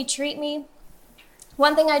 How will he treat me?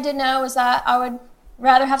 One thing I did know was that I would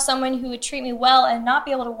rather have someone who would treat me well and not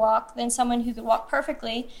be able to walk than someone who could walk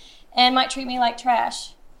perfectly and might treat me like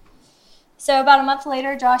trash. So about a month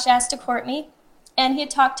later, Josh asked to court me, and he had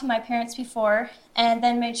talked to my parents before and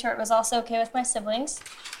then made sure it was also okay with my siblings.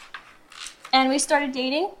 And we started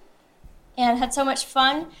dating and had so much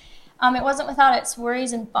fun. It wasn't without its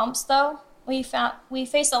worries and bumps, though. We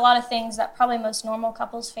faced a lot of things that probably most normal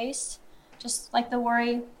couples face, just like the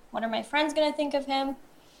worry, what are my friends going to think of him?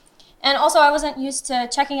 And also, I wasn't used to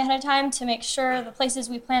checking ahead of time to make sure the places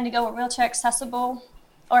we planned to go were wheelchair accessible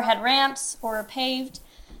or had ramps or were paved.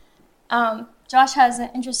 Josh has an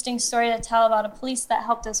interesting story to tell about a police that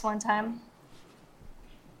helped us one time.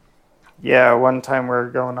 Yeah, one time we were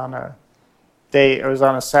going on a date. It was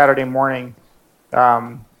on a Saturday morning,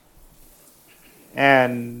 and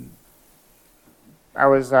I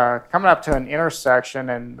was coming up to an intersection,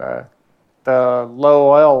 and the low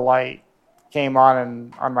oil light came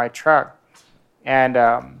on my truck, and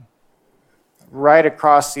right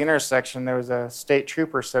across the intersection there was a state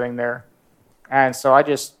trooper sitting there, and so I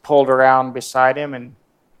just pulled around beside him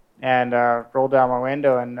and rolled down my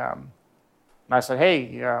window, and I said,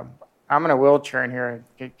 "Hey, I'm in a wheelchair in here.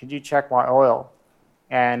 Could you check my oil?"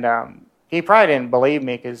 And he probably didn't believe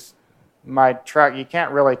me because my truck, you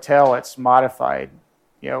can't really tell it's modified,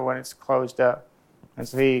 when it's closed up. And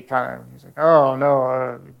so he's like, "Oh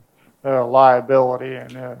no, liability,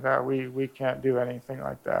 and we can't do anything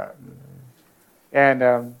like that." And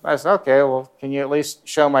I said, "Okay, well, can you at least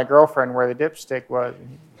show my girlfriend where the dipstick was?"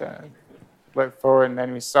 And he looked forward, and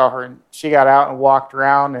then we saw her, and she got out and walked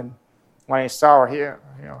around, and when he saw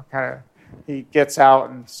her, he gets out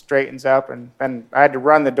and straightens up, and then I had to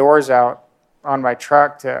run the doors out on my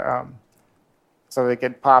truck to so they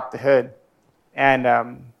could pop the hood,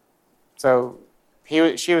 and so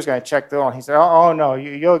she was going to check the oil, and he said, "Oh no,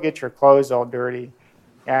 you'll get your clothes all dirty,"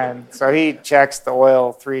 and so he checks the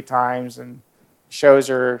oil 3 times and shows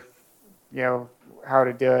her, how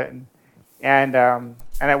to do it, and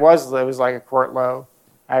it was like a quart low.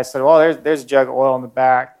 I said, "Well, there's a jug of oil in the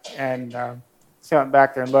back," and so I went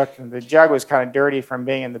back there and looked, and the jug was kind of dirty from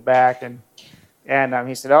being in the back, and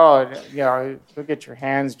he said, "Oh, you'll get your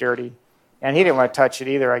hands dirty," And he didn't want to touch it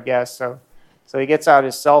either, I guess. So he gets out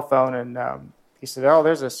his cell phone, and he said, "Oh,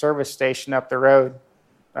 there's a service station up the road."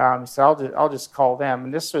 He said, "I'll just call them."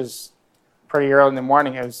 And this was pretty early in the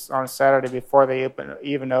morning. It was on Saturday before they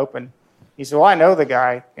even opened. He said, "Well, I know the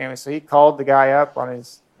guy." And so he called the guy up on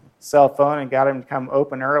his cell phone and got him to come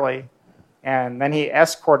open early. And then he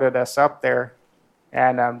escorted us up there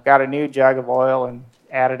and got a new jug of oil and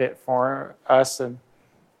added it for us. And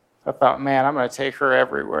I thought, man, I'm going to take her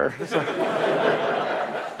everywhere.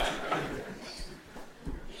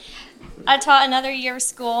 I taught another year of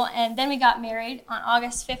school, and then we got married on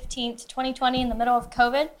August 15th, 2020, in the middle of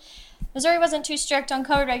COVID. Missouri wasn't too strict on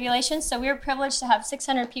COVID regulations, so we were privileged to have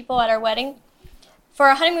 600 people at our wedding. For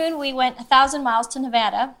our honeymoon, we went 1,000 miles to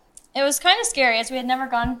Nevada. It was kind of scary, as we had never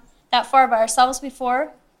gone that far by ourselves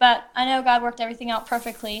before, but I know God worked everything out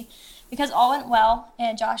perfectly because all went well,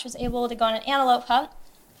 and Josh was able to go on an antelope hunt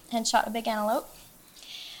and shot a big antelope.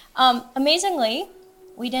 Amazingly,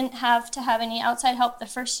 we didn't have to have any outside help the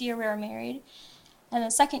first year we were married. And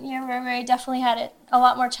the second year we were married definitely had a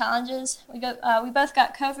lot more challenges. We both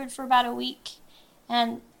got COVID for about a week,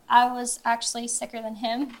 and I was actually sicker than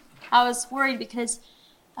him. I was worried because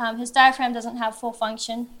his diaphragm doesn't have full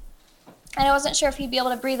function. And I wasn't sure if he'd be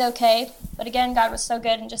able to breathe okay, but again, God was so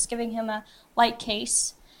good in just giving him a light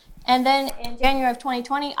case. And then in January of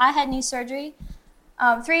 2020, I had knee surgery.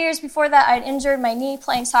 3 years before that, I'd injured my knee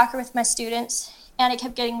playing soccer with my students, and it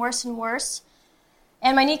kept getting worse and worse.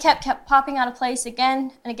 And my knee kept popping out of place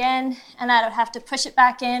again and again, and I would have to push it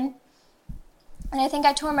back in. And I think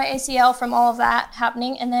I tore my ACL from all of that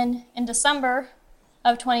happening. And then in December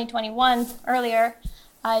of 2021, earlier,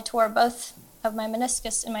 I tore both of my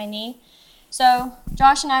meniscus in my knee. So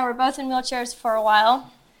Josh and I were both in wheelchairs for a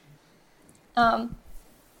while.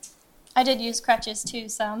 I did use crutches too,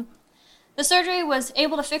 some. The surgery was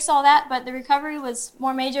able to fix all that, but the recovery was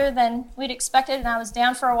more major than we'd expected, and I was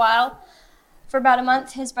down for a while. For about a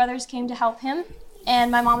month, his brothers came to help him,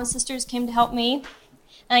 and my mom and sisters came to help me.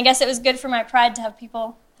 And I guess it was good for my pride to have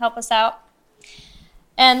people help us out.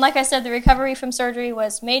 And like I said, the recovery from surgery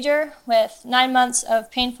was major, with 9 months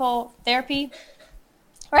of painful therapy.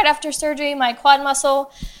 Right after surgery, my quad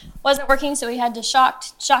muscle wasn't working, so we had to shock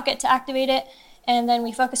it to activate it. And then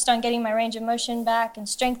we focused on getting my range of motion back and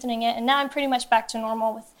strengthening it. And now I'm pretty much back to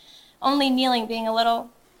normal, with only kneeling being a little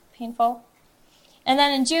painful. And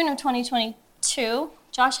then in June of 2022,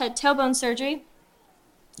 Josh had tailbone surgery.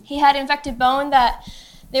 He had infected bone that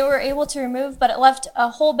they were able to remove, but it left a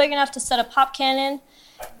hole big enough to set a pop can in.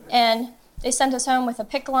 And they sent us home with a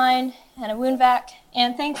PICC line and a wound vac.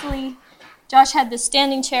 And thankfully, Josh had this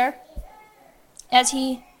standing chair, as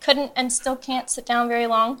he couldn't and still can't sit down very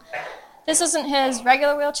long. This isn't his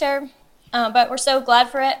regular wheelchair, but we're so glad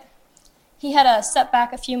for it. He had a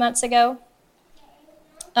setback a few months ago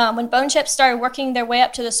when bone chips started working their way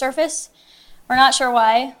up to the surface. We're not sure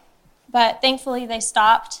why, but thankfully they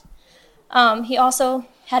stopped. He also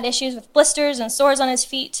had issues with blisters and sores on his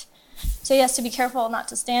feet, so he has to be careful not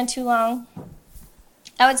to stand too long.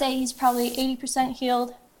 I would say he's probably 80%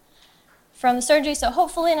 healed from the surgery, so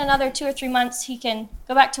hopefully in another 2 or 3 months he can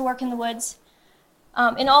go back to work in the woods.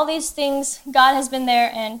 In all these things, God has been there,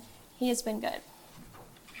 and he has been good.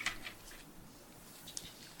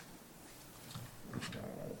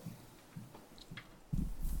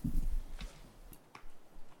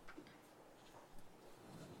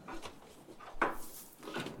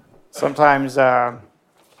 Sometimes,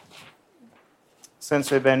 since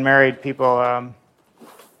we've been married, people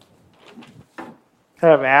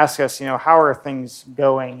kind of ask us, how are things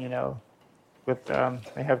going, with,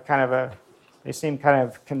 they have they seem kind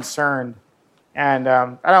of concerned, and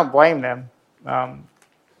I don't blame them.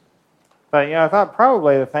 But I thought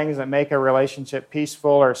probably the things that make a relationship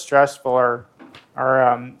peaceful or stressful are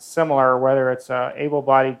similar, whether it's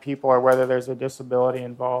able-bodied people or whether there's a disability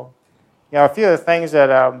involved. A few of the things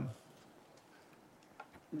that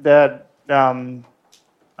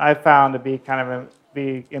I found to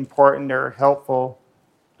be important or helpful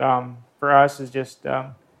for us is just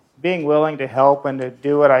being willing to help and to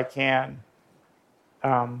do what I can.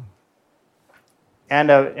 And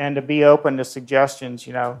to be open to suggestions.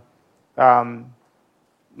 I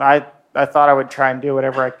thought I would try and do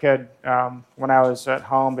whatever I could when I was at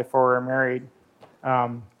home before we were married.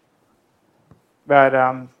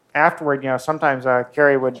 But afterward, sometimes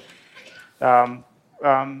Carrie would, when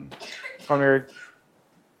we were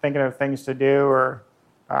thinking of things to do or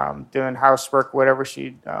doing housework, whatever,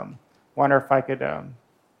 she'd wonder if I could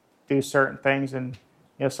do certain things. And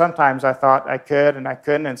sometimes I thought I could and I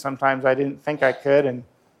couldn't, and sometimes I didn't think I could, and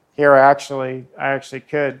here I actually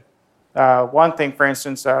could. One thing, for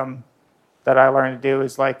instance, that I learned to do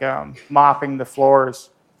is like mopping the floors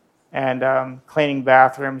and cleaning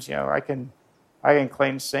bathrooms. I can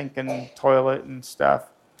clean sink and toilet and stuff.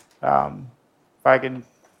 If I can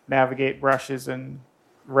navigate brushes and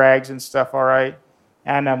rags and stuff, all right.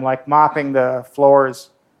 And I'm like mopping the floors.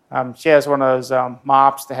 She has one of those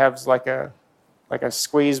mops that has like a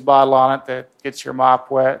squeeze bottle on it that gets your mop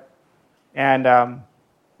wet. And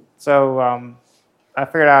so I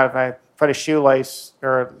figured out if I put a shoelace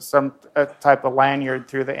or some type of lanyard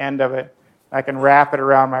through the end of it, I can wrap it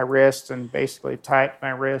around my wrist and basically tighten my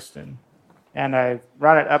wrist, and I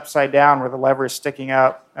run it upside down where the lever is sticking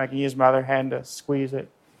up. I can use my other hand to squeeze it,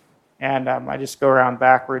 and I just go around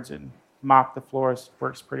backwards and mop the floors.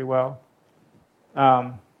 Works pretty well.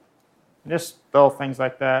 Just little things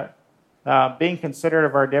like that. Being considerate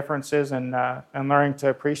of our differences and learning to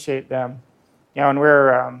appreciate them.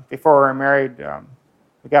 When before we were married,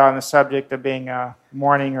 we got on the subject of being a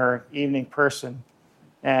morning or evening person,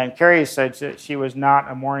 and Carrie said that she was not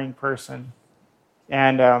a morning person,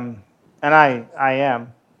 and I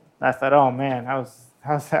am. And I thought, oh man,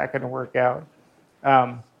 how's that going to work out?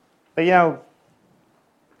 But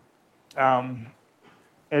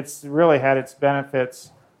it's really had its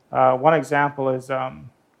benefits. One example is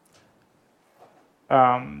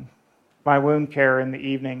my wound care in the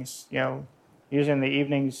evenings. Usually in the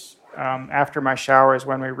evenings after my shower is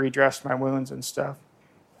when we redress my wounds and stuff.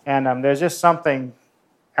 And there's just something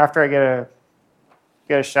after I get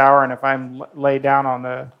a shower, and if I'm lay down on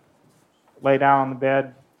the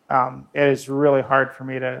bed, it is really hard for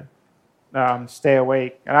me to stay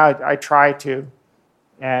awake. And I try to,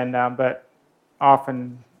 but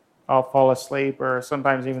often I'll fall asleep, or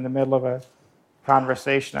sometimes even in the middle of a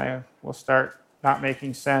conversation I will start not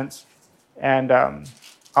making sense, and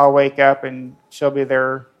I'll wake up and she'll be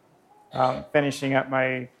there finishing up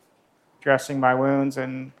dressing my wounds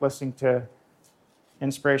and listening to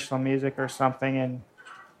inspirational music or something,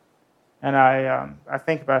 and I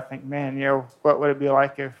think, man, what would it be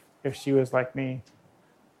like if she was like me?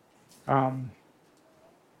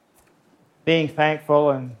 Being thankful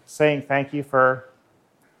and saying thank you for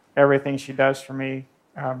everything she does for me,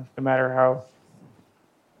 no matter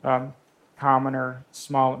how common or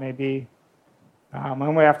small it may be.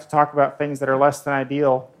 When we have to talk about things that are less than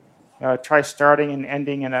ideal, try starting and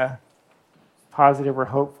ending in a positive or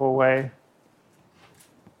hopeful way.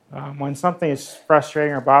 When something is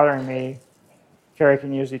frustrating or bothering me, Carrie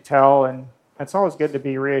can usually tell, and it's always good to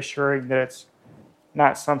be reassuring that it's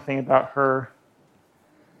not something about her.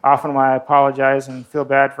 Often when I apologize and feel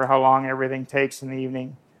bad for how long everything takes in the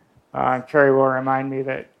evening, Carrie will remind me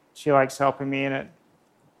that she likes helping me, and it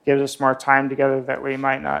gives us more time together that we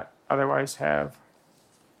might not otherwise have.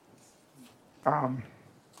 I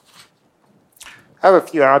have a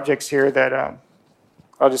few objects here that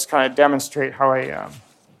I'll just kind of demonstrate how I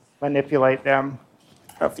manipulate them.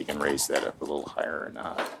 I don't know if you can raise that up a little higher or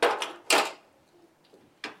not.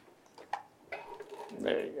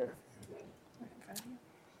 There you go.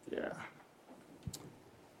 Yeah,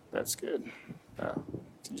 that's good.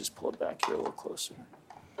 You just pull it back here a little closer.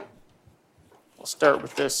 I'll start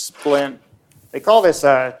with this splint. They call this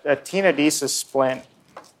a tenodesis splint,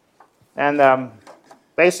 and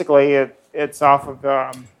basically it's off of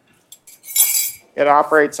it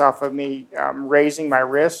operates off of me raising my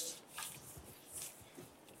wrist,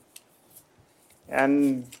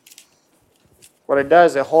 and what it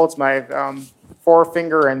does, it holds my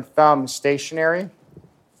forefinger and thumb stationary.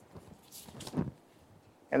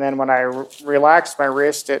 And then when I relax my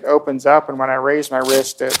wrist, it opens up, and when I raise my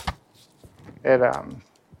wrist, it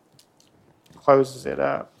closes it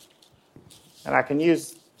up. And I can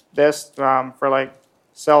use this for like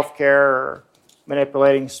self-care or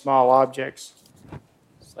manipulating small objects.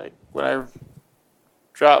 It's like when I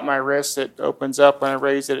drop my wrist, it opens up. When I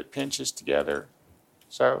raise it, it pinches together.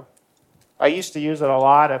 So I used to use it a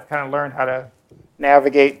lot. I've kind of learned how to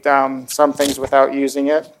navigate some things without using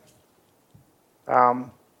it.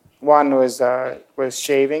 One was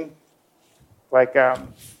shaving. Like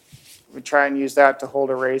we try and use that to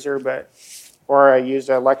hold a razor, or I used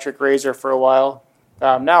an electric razor for a while.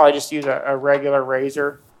 Now I just use a regular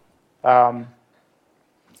razor, and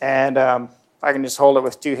I can just hold it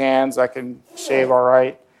with two hands. I can shave all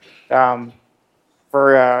right.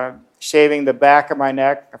 For shaving the back of my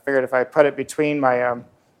neck, I figured if I put it between my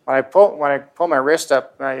when I pull my wrist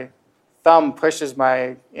up, my thumb pushes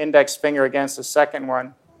my index finger against the second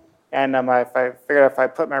one, and if I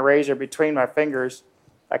put my razor between my fingers,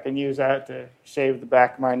 I can use that to shave the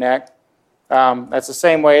back of my neck. That's the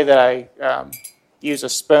same way that I use a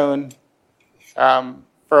spoon.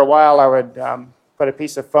 For a while, I would put a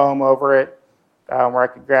piece of foam over it where I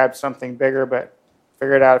could grab something bigger, but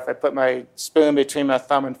figured out if I put my spoon between my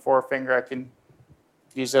thumb and forefinger, I can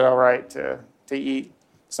use it all right to eat.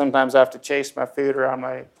 Sometimes I have to chase my food around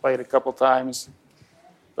my plate a couple times,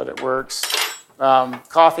 but it works.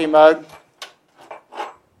 Coffee mug.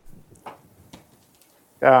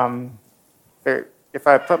 If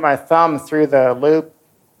I put my thumb through the loop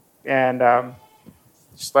and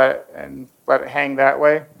just let it hang that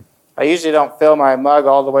way, I usually don't fill my mug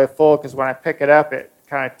all the way full because when I pick it up, it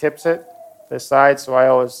kind of tips it to the side. So I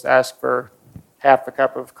always ask for half a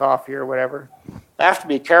cup of coffee or whatever. I have to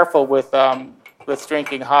be careful with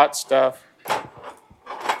drinking hot stuff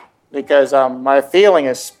because my feeling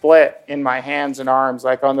is split in my hands and arms.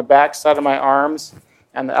 Like on the back side of my arms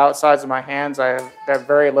and the outsides of my hands, I have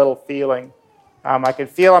very little feeling. I can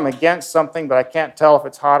feel I'm against something, but I can't tell if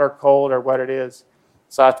it's hot or cold or what it is.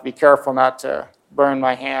 So I have to be careful not to burn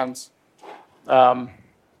my hands. Like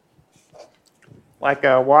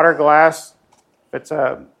a water glass, if it's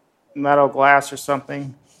a metal glass or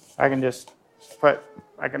something, I can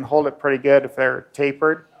hold it pretty good if they're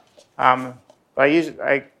tapered. But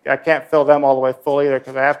I can't fill them all the way full either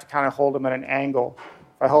because I have to kind of hold them at an angle.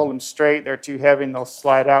 If I hold them straight, they're too heavy and they'll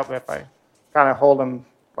slide out. But if I kind of hold them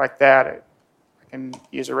like that, I can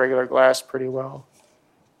use a regular glass pretty well.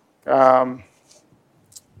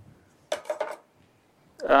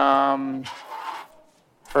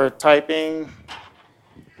 For typing,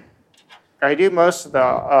 I do most of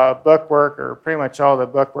the book work, or pretty much all the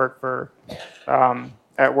book work for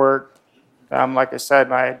at work. Like I said,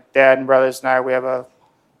 my dad and brothers and I, we have a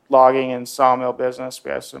logging and sawmill business. We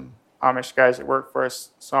have some Amish guys that work for us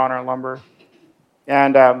sawing our lumber.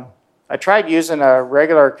 And I tried using a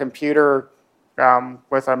regular computer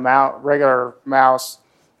with a regular mouse.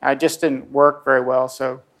 I just didn't work very well,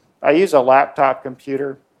 so I use a laptop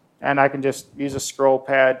computer, and I can just use a scroll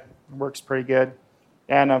pad. It works pretty good.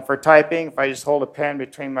 And for typing, if I just hold a pen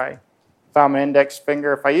between my thumb and index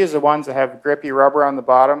finger, if I use the ones that have grippy rubber on the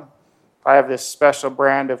bottom, I have this special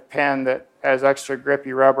brand of pen that has extra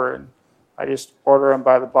grippy rubber, and I just order them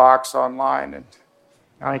by the box online, and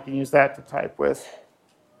I can use that to type with.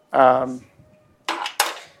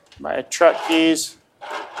 My truck keys,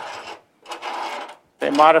 they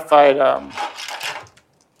modified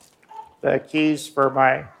the keys for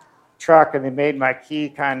my truck, and they made my key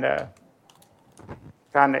kind of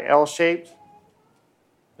L-shaped.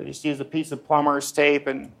 I just used a piece of plumber's tape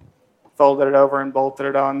and folded it over and bolted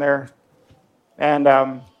it on there. And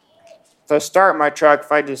to start my truck,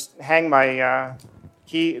 if I just hang my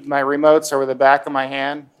my remotes over the back of my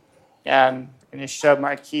hand and just shove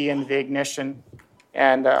my key into the ignition,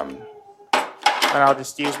 and I'll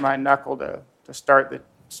just use my knuckle to start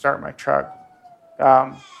my truck.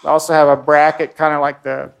 I also have a bracket, kind of like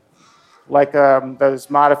those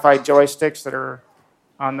modified joysticks that are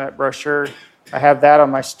on that brochure. I have that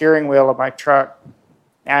on my steering wheel of my truck,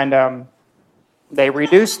 and they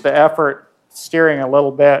reduce the effort steering a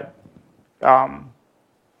little bit, but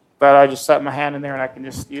I just set my hand in there and I can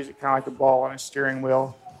just use it kind of like a ball on a steering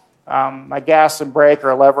wheel. My gas and brake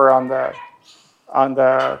are a lever on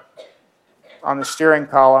the steering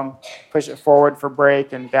column. Push it forward for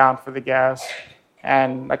brake and down for the gas,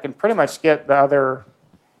 and I can pretty much get the other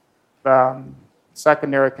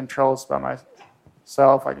secondary controls by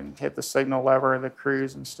myself. I can hit the signal lever, the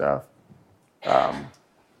cruise and stuff.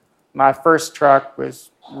 My first truck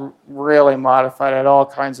was really modified. It had all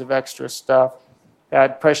kinds of extra stuff. It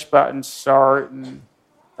had push button start and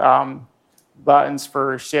buttons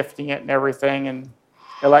for shifting it and everything, and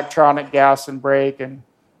electronic gas and brake, and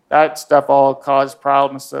that stuff all caused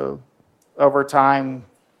problems. So over time,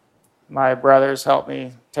 my brothers helped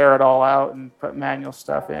me tear it all out and put manual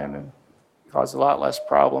stuff in, and caused a lot less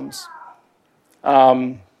problems.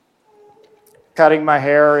 Cutting my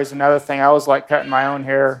hair is another thing. I always like cutting my own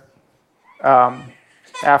hair.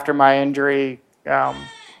 After my injury,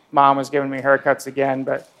 Mom was giving me haircuts again,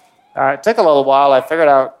 but it took a little while. I figured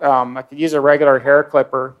out I could use a regular hair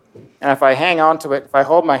clipper, and if I hang on to it, if I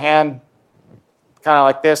hold my hand kind of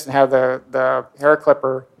like this and have the hair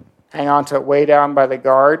clipper hang on to it way down by the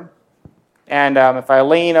guard, and if I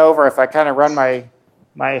lean over, if I kind of run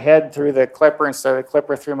my head through the clipper instead of the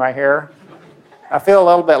clipper through my hair, I feel a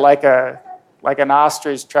little bit like an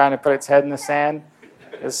ostrich trying to put its head in the sand.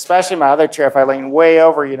 Especially my other chair, if I lean way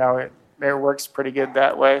over, it works pretty good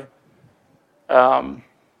that way. Let's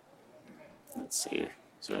see,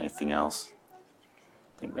 is there anything else?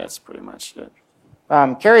 I think that's pretty much it.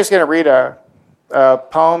 Carrie's going to read a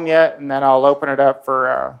poem yet, and then I'll open it up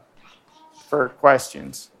for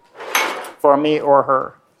questions for me or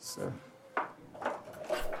her. So.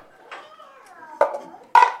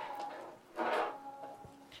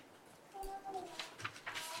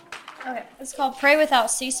 Okay, it's called Pray Without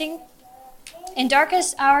Ceasing. In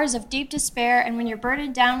darkest hours of deep despair, and when you're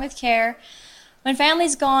burdened down with care, when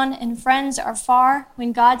family's gone and friends are far,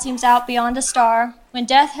 when God seems out beyond a star, when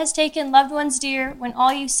death has taken loved ones dear, when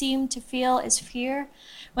all you seem to feel is fear,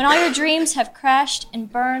 when all your dreams have crashed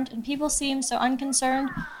and burned and people seem so unconcerned,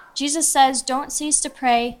 Jesus says, don't cease to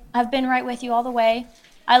pray. I've been right with you all the way.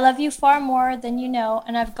 I love you far more than you know,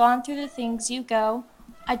 and I've gone through the things you go.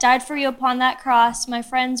 I died for you upon that cross. My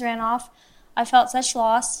friends ran off. I felt such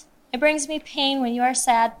loss. It brings me pain when you are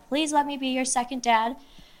sad. Please let me be your second dad.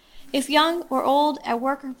 If young or old, at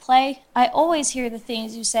work or play, I always hear the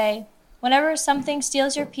things you say. Whenever something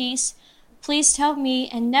steals your peace, please tell me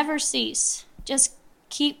and never cease. Just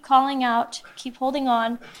keep calling out, keep holding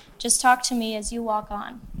on. Just talk to me as you walk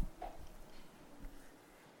on.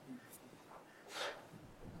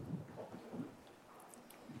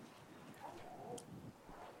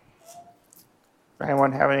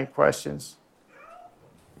 Anyone have any questions?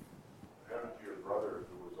 What happened to your brother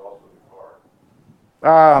who was also in the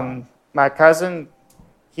car? My cousin,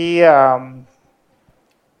 he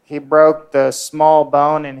broke the small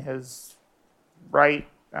bone in his right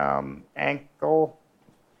ankle,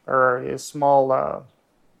 or his small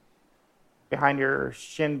behind your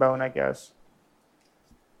shin bone, I guess.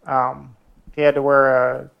 He had to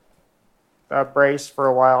wear a brace for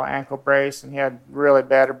a while, ankle brace, and he had really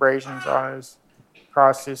bad abrasions on his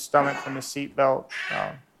across his stomach from his seat belt.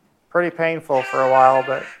 Pretty painful for a while,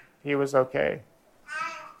 but he was okay.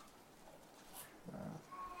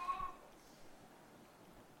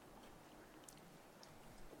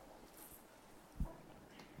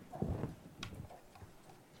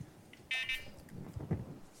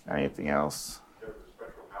 Anything else? Did you have a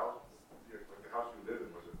special house? Like the house you lived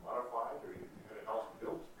in, was it modified, or you had a house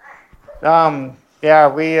built? Yeah,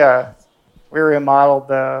 we remodeled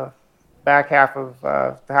the back half of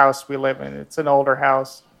the house we live in. It's an older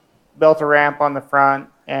house. Built a ramp on the front,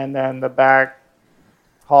 and then the back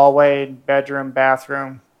hallway, bedroom,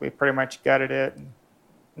 bathroom. We pretty much gutted it and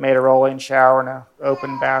made a roll-in shower and an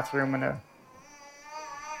open bathroom and a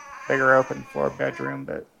bigger open floor bedroom.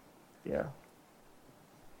 But yeah,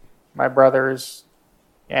 my brothers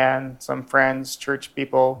and some friends, church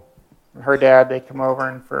people, her dad, they come over,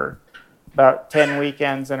 and for about 10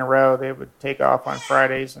 weekends in a row, they would take off on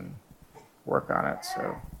Fridays and work on it.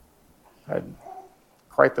 So I had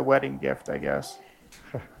quite the wedding gift, I guess.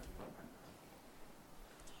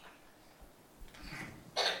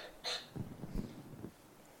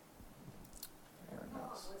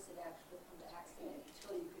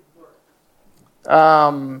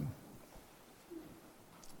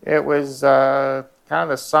 It was kind of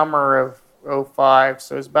the summer of '05,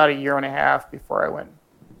 so it was about a year and a half before I went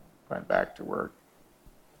back to work.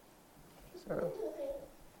 So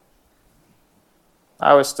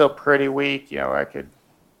I was still pretty weak. I could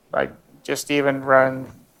just even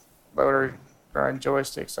run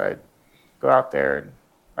joysticks. I'd go out there and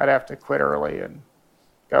I'd have to quit early and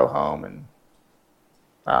go home. And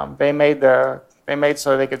they made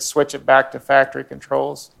so they could switch it back to factory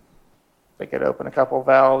controls. They could open a couple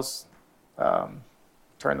valves,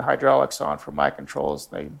 turn the hydraulics on for my controls.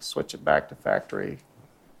 They switch it back to factory,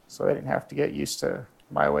 so they didn't have to get used to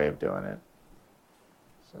my way of doing it.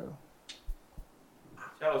 So,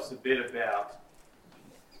 tell us a bit about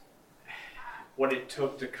what it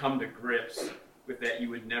took to come to grips with that you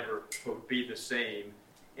would never be the same,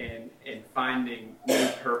 and finding new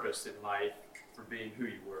purpose in life for being who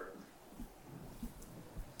you were.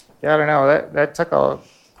 Yeah, I don't know. That took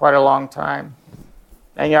quite a long time.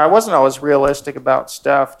 And I wasn't always realistic about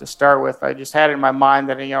stuff to start with. I just had in my mind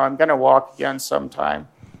that I'm going to walk again sometime.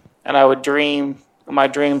 And I would dream. In my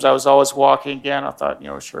dreams, I was always walking again. I thought,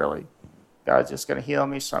 surely God's just going to heal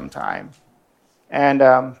me sometime. And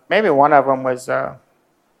maybe one of them was I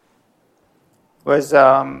was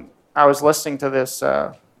listening to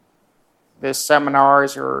this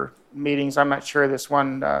seminars or meetings. I'm not sure. This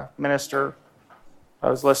one minister, I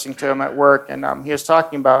was listening to him at work, and he was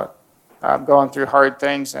talking about going through hard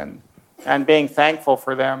things and being thankful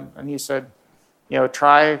for them. And he said,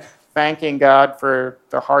 try thanking God for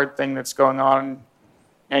the hard thing that's going on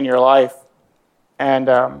in your life. And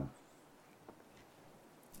I'd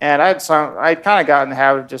kind of gotten in the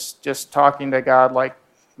habit of just talking to God like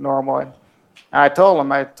normal. And I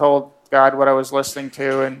told God what I was listening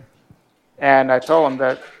to, and I told him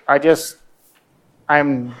that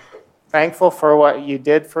I'm thankful for what you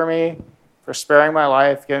did for me, for sparing my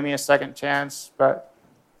life, giving me a second chance. But,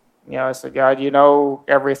 I said, God, you know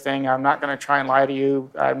everything. I'm not going to try and lie to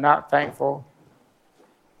you. I'm not thankful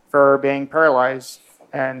for being paralyzed.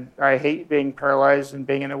 And I hate being paralyzed and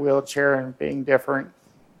being in a wheelchair and being different.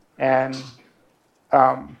 And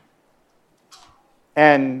um,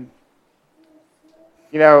 and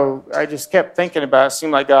you know, I just kept thinking about it. It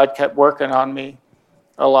seemed like God kept working on me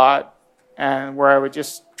a lot, and where I would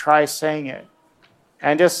just try saying it,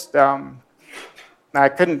 and just I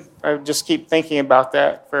couldn't. I would just keep thinking about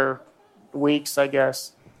that for weeks, I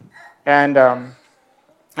guess, and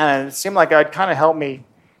it seemed like God kind of helped me,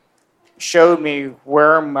 showed me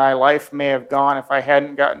where my life may have gone if I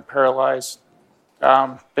hadn't gotten paralyzed.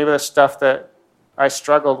 Maybe the stuff that I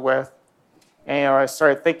struggled with, and I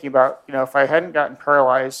started thinking about, if I hadn't gotten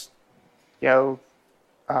paralyzed, you know,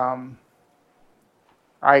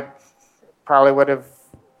 I probably would have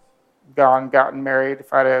gotten married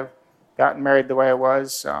if I'd have gotten married the way I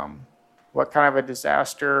was. What kind of a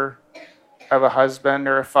disaster of a husband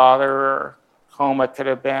or a father or home it could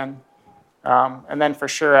have been. And then for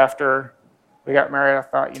sure after we got married, I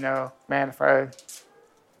thought, man, if I,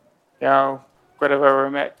 would have ever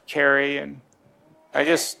met Carrie, and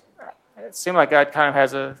it seemed like God kind of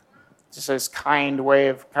has just this kind way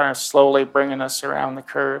of kind of slowly bringing us around the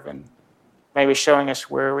curve and maybe showing us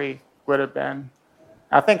where we would have been.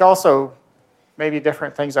 I think also maybe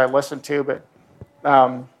different things I listened to, but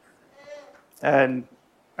I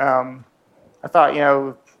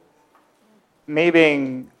thought,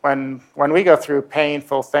 maybe when we go through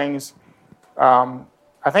painful things, I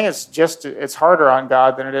think it's harder on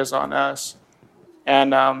God than it is on us.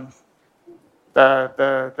 And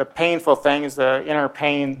the painful things, the inner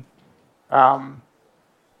pain, it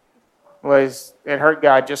hurt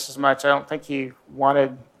God just as much. I don't think He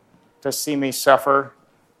wanted to see me suffer,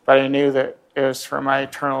 but He knew that it was for my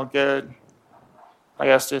eternal good. I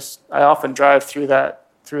guess I often drive through that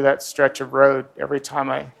stretch of road every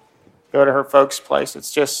time I go to her folks' place.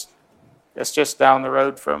 It's just down the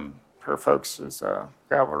road from her folks'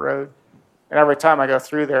 gravel road, and every time I go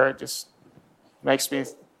through there, it just makes me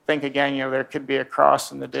think again. There could be a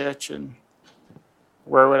cross in the ditch, and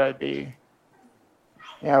where would I be?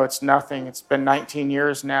 It's nothing. It's been 19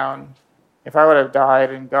 years now, and if I would have died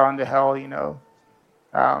and gone to hell,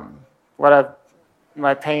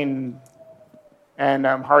 my pain and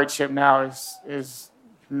hardship now is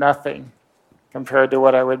nothing compared to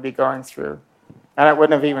what I would be going through. And it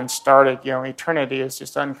wouldn't have even started. Eternity is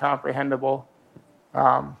just uncomprehendable.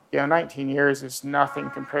 19 years is nothing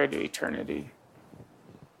compared to eternity.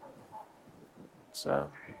 So.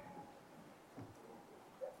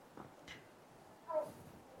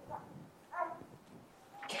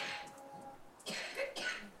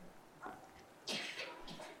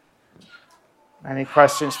 Any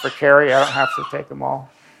questions for Carrie? I don't have to take them all.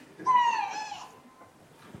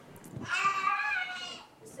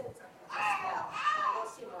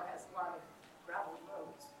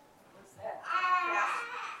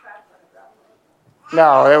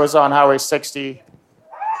 No, it was on Highway 60,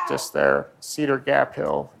 just there, Cedar Gap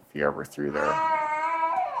Hill, if you ever through there.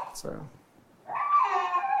 So,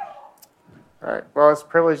 all right. Well, it's a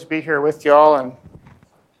privilege to be here with y'all, and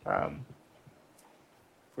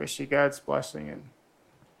wish you God's blessing, and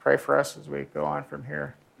pray for us as we go on from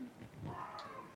here.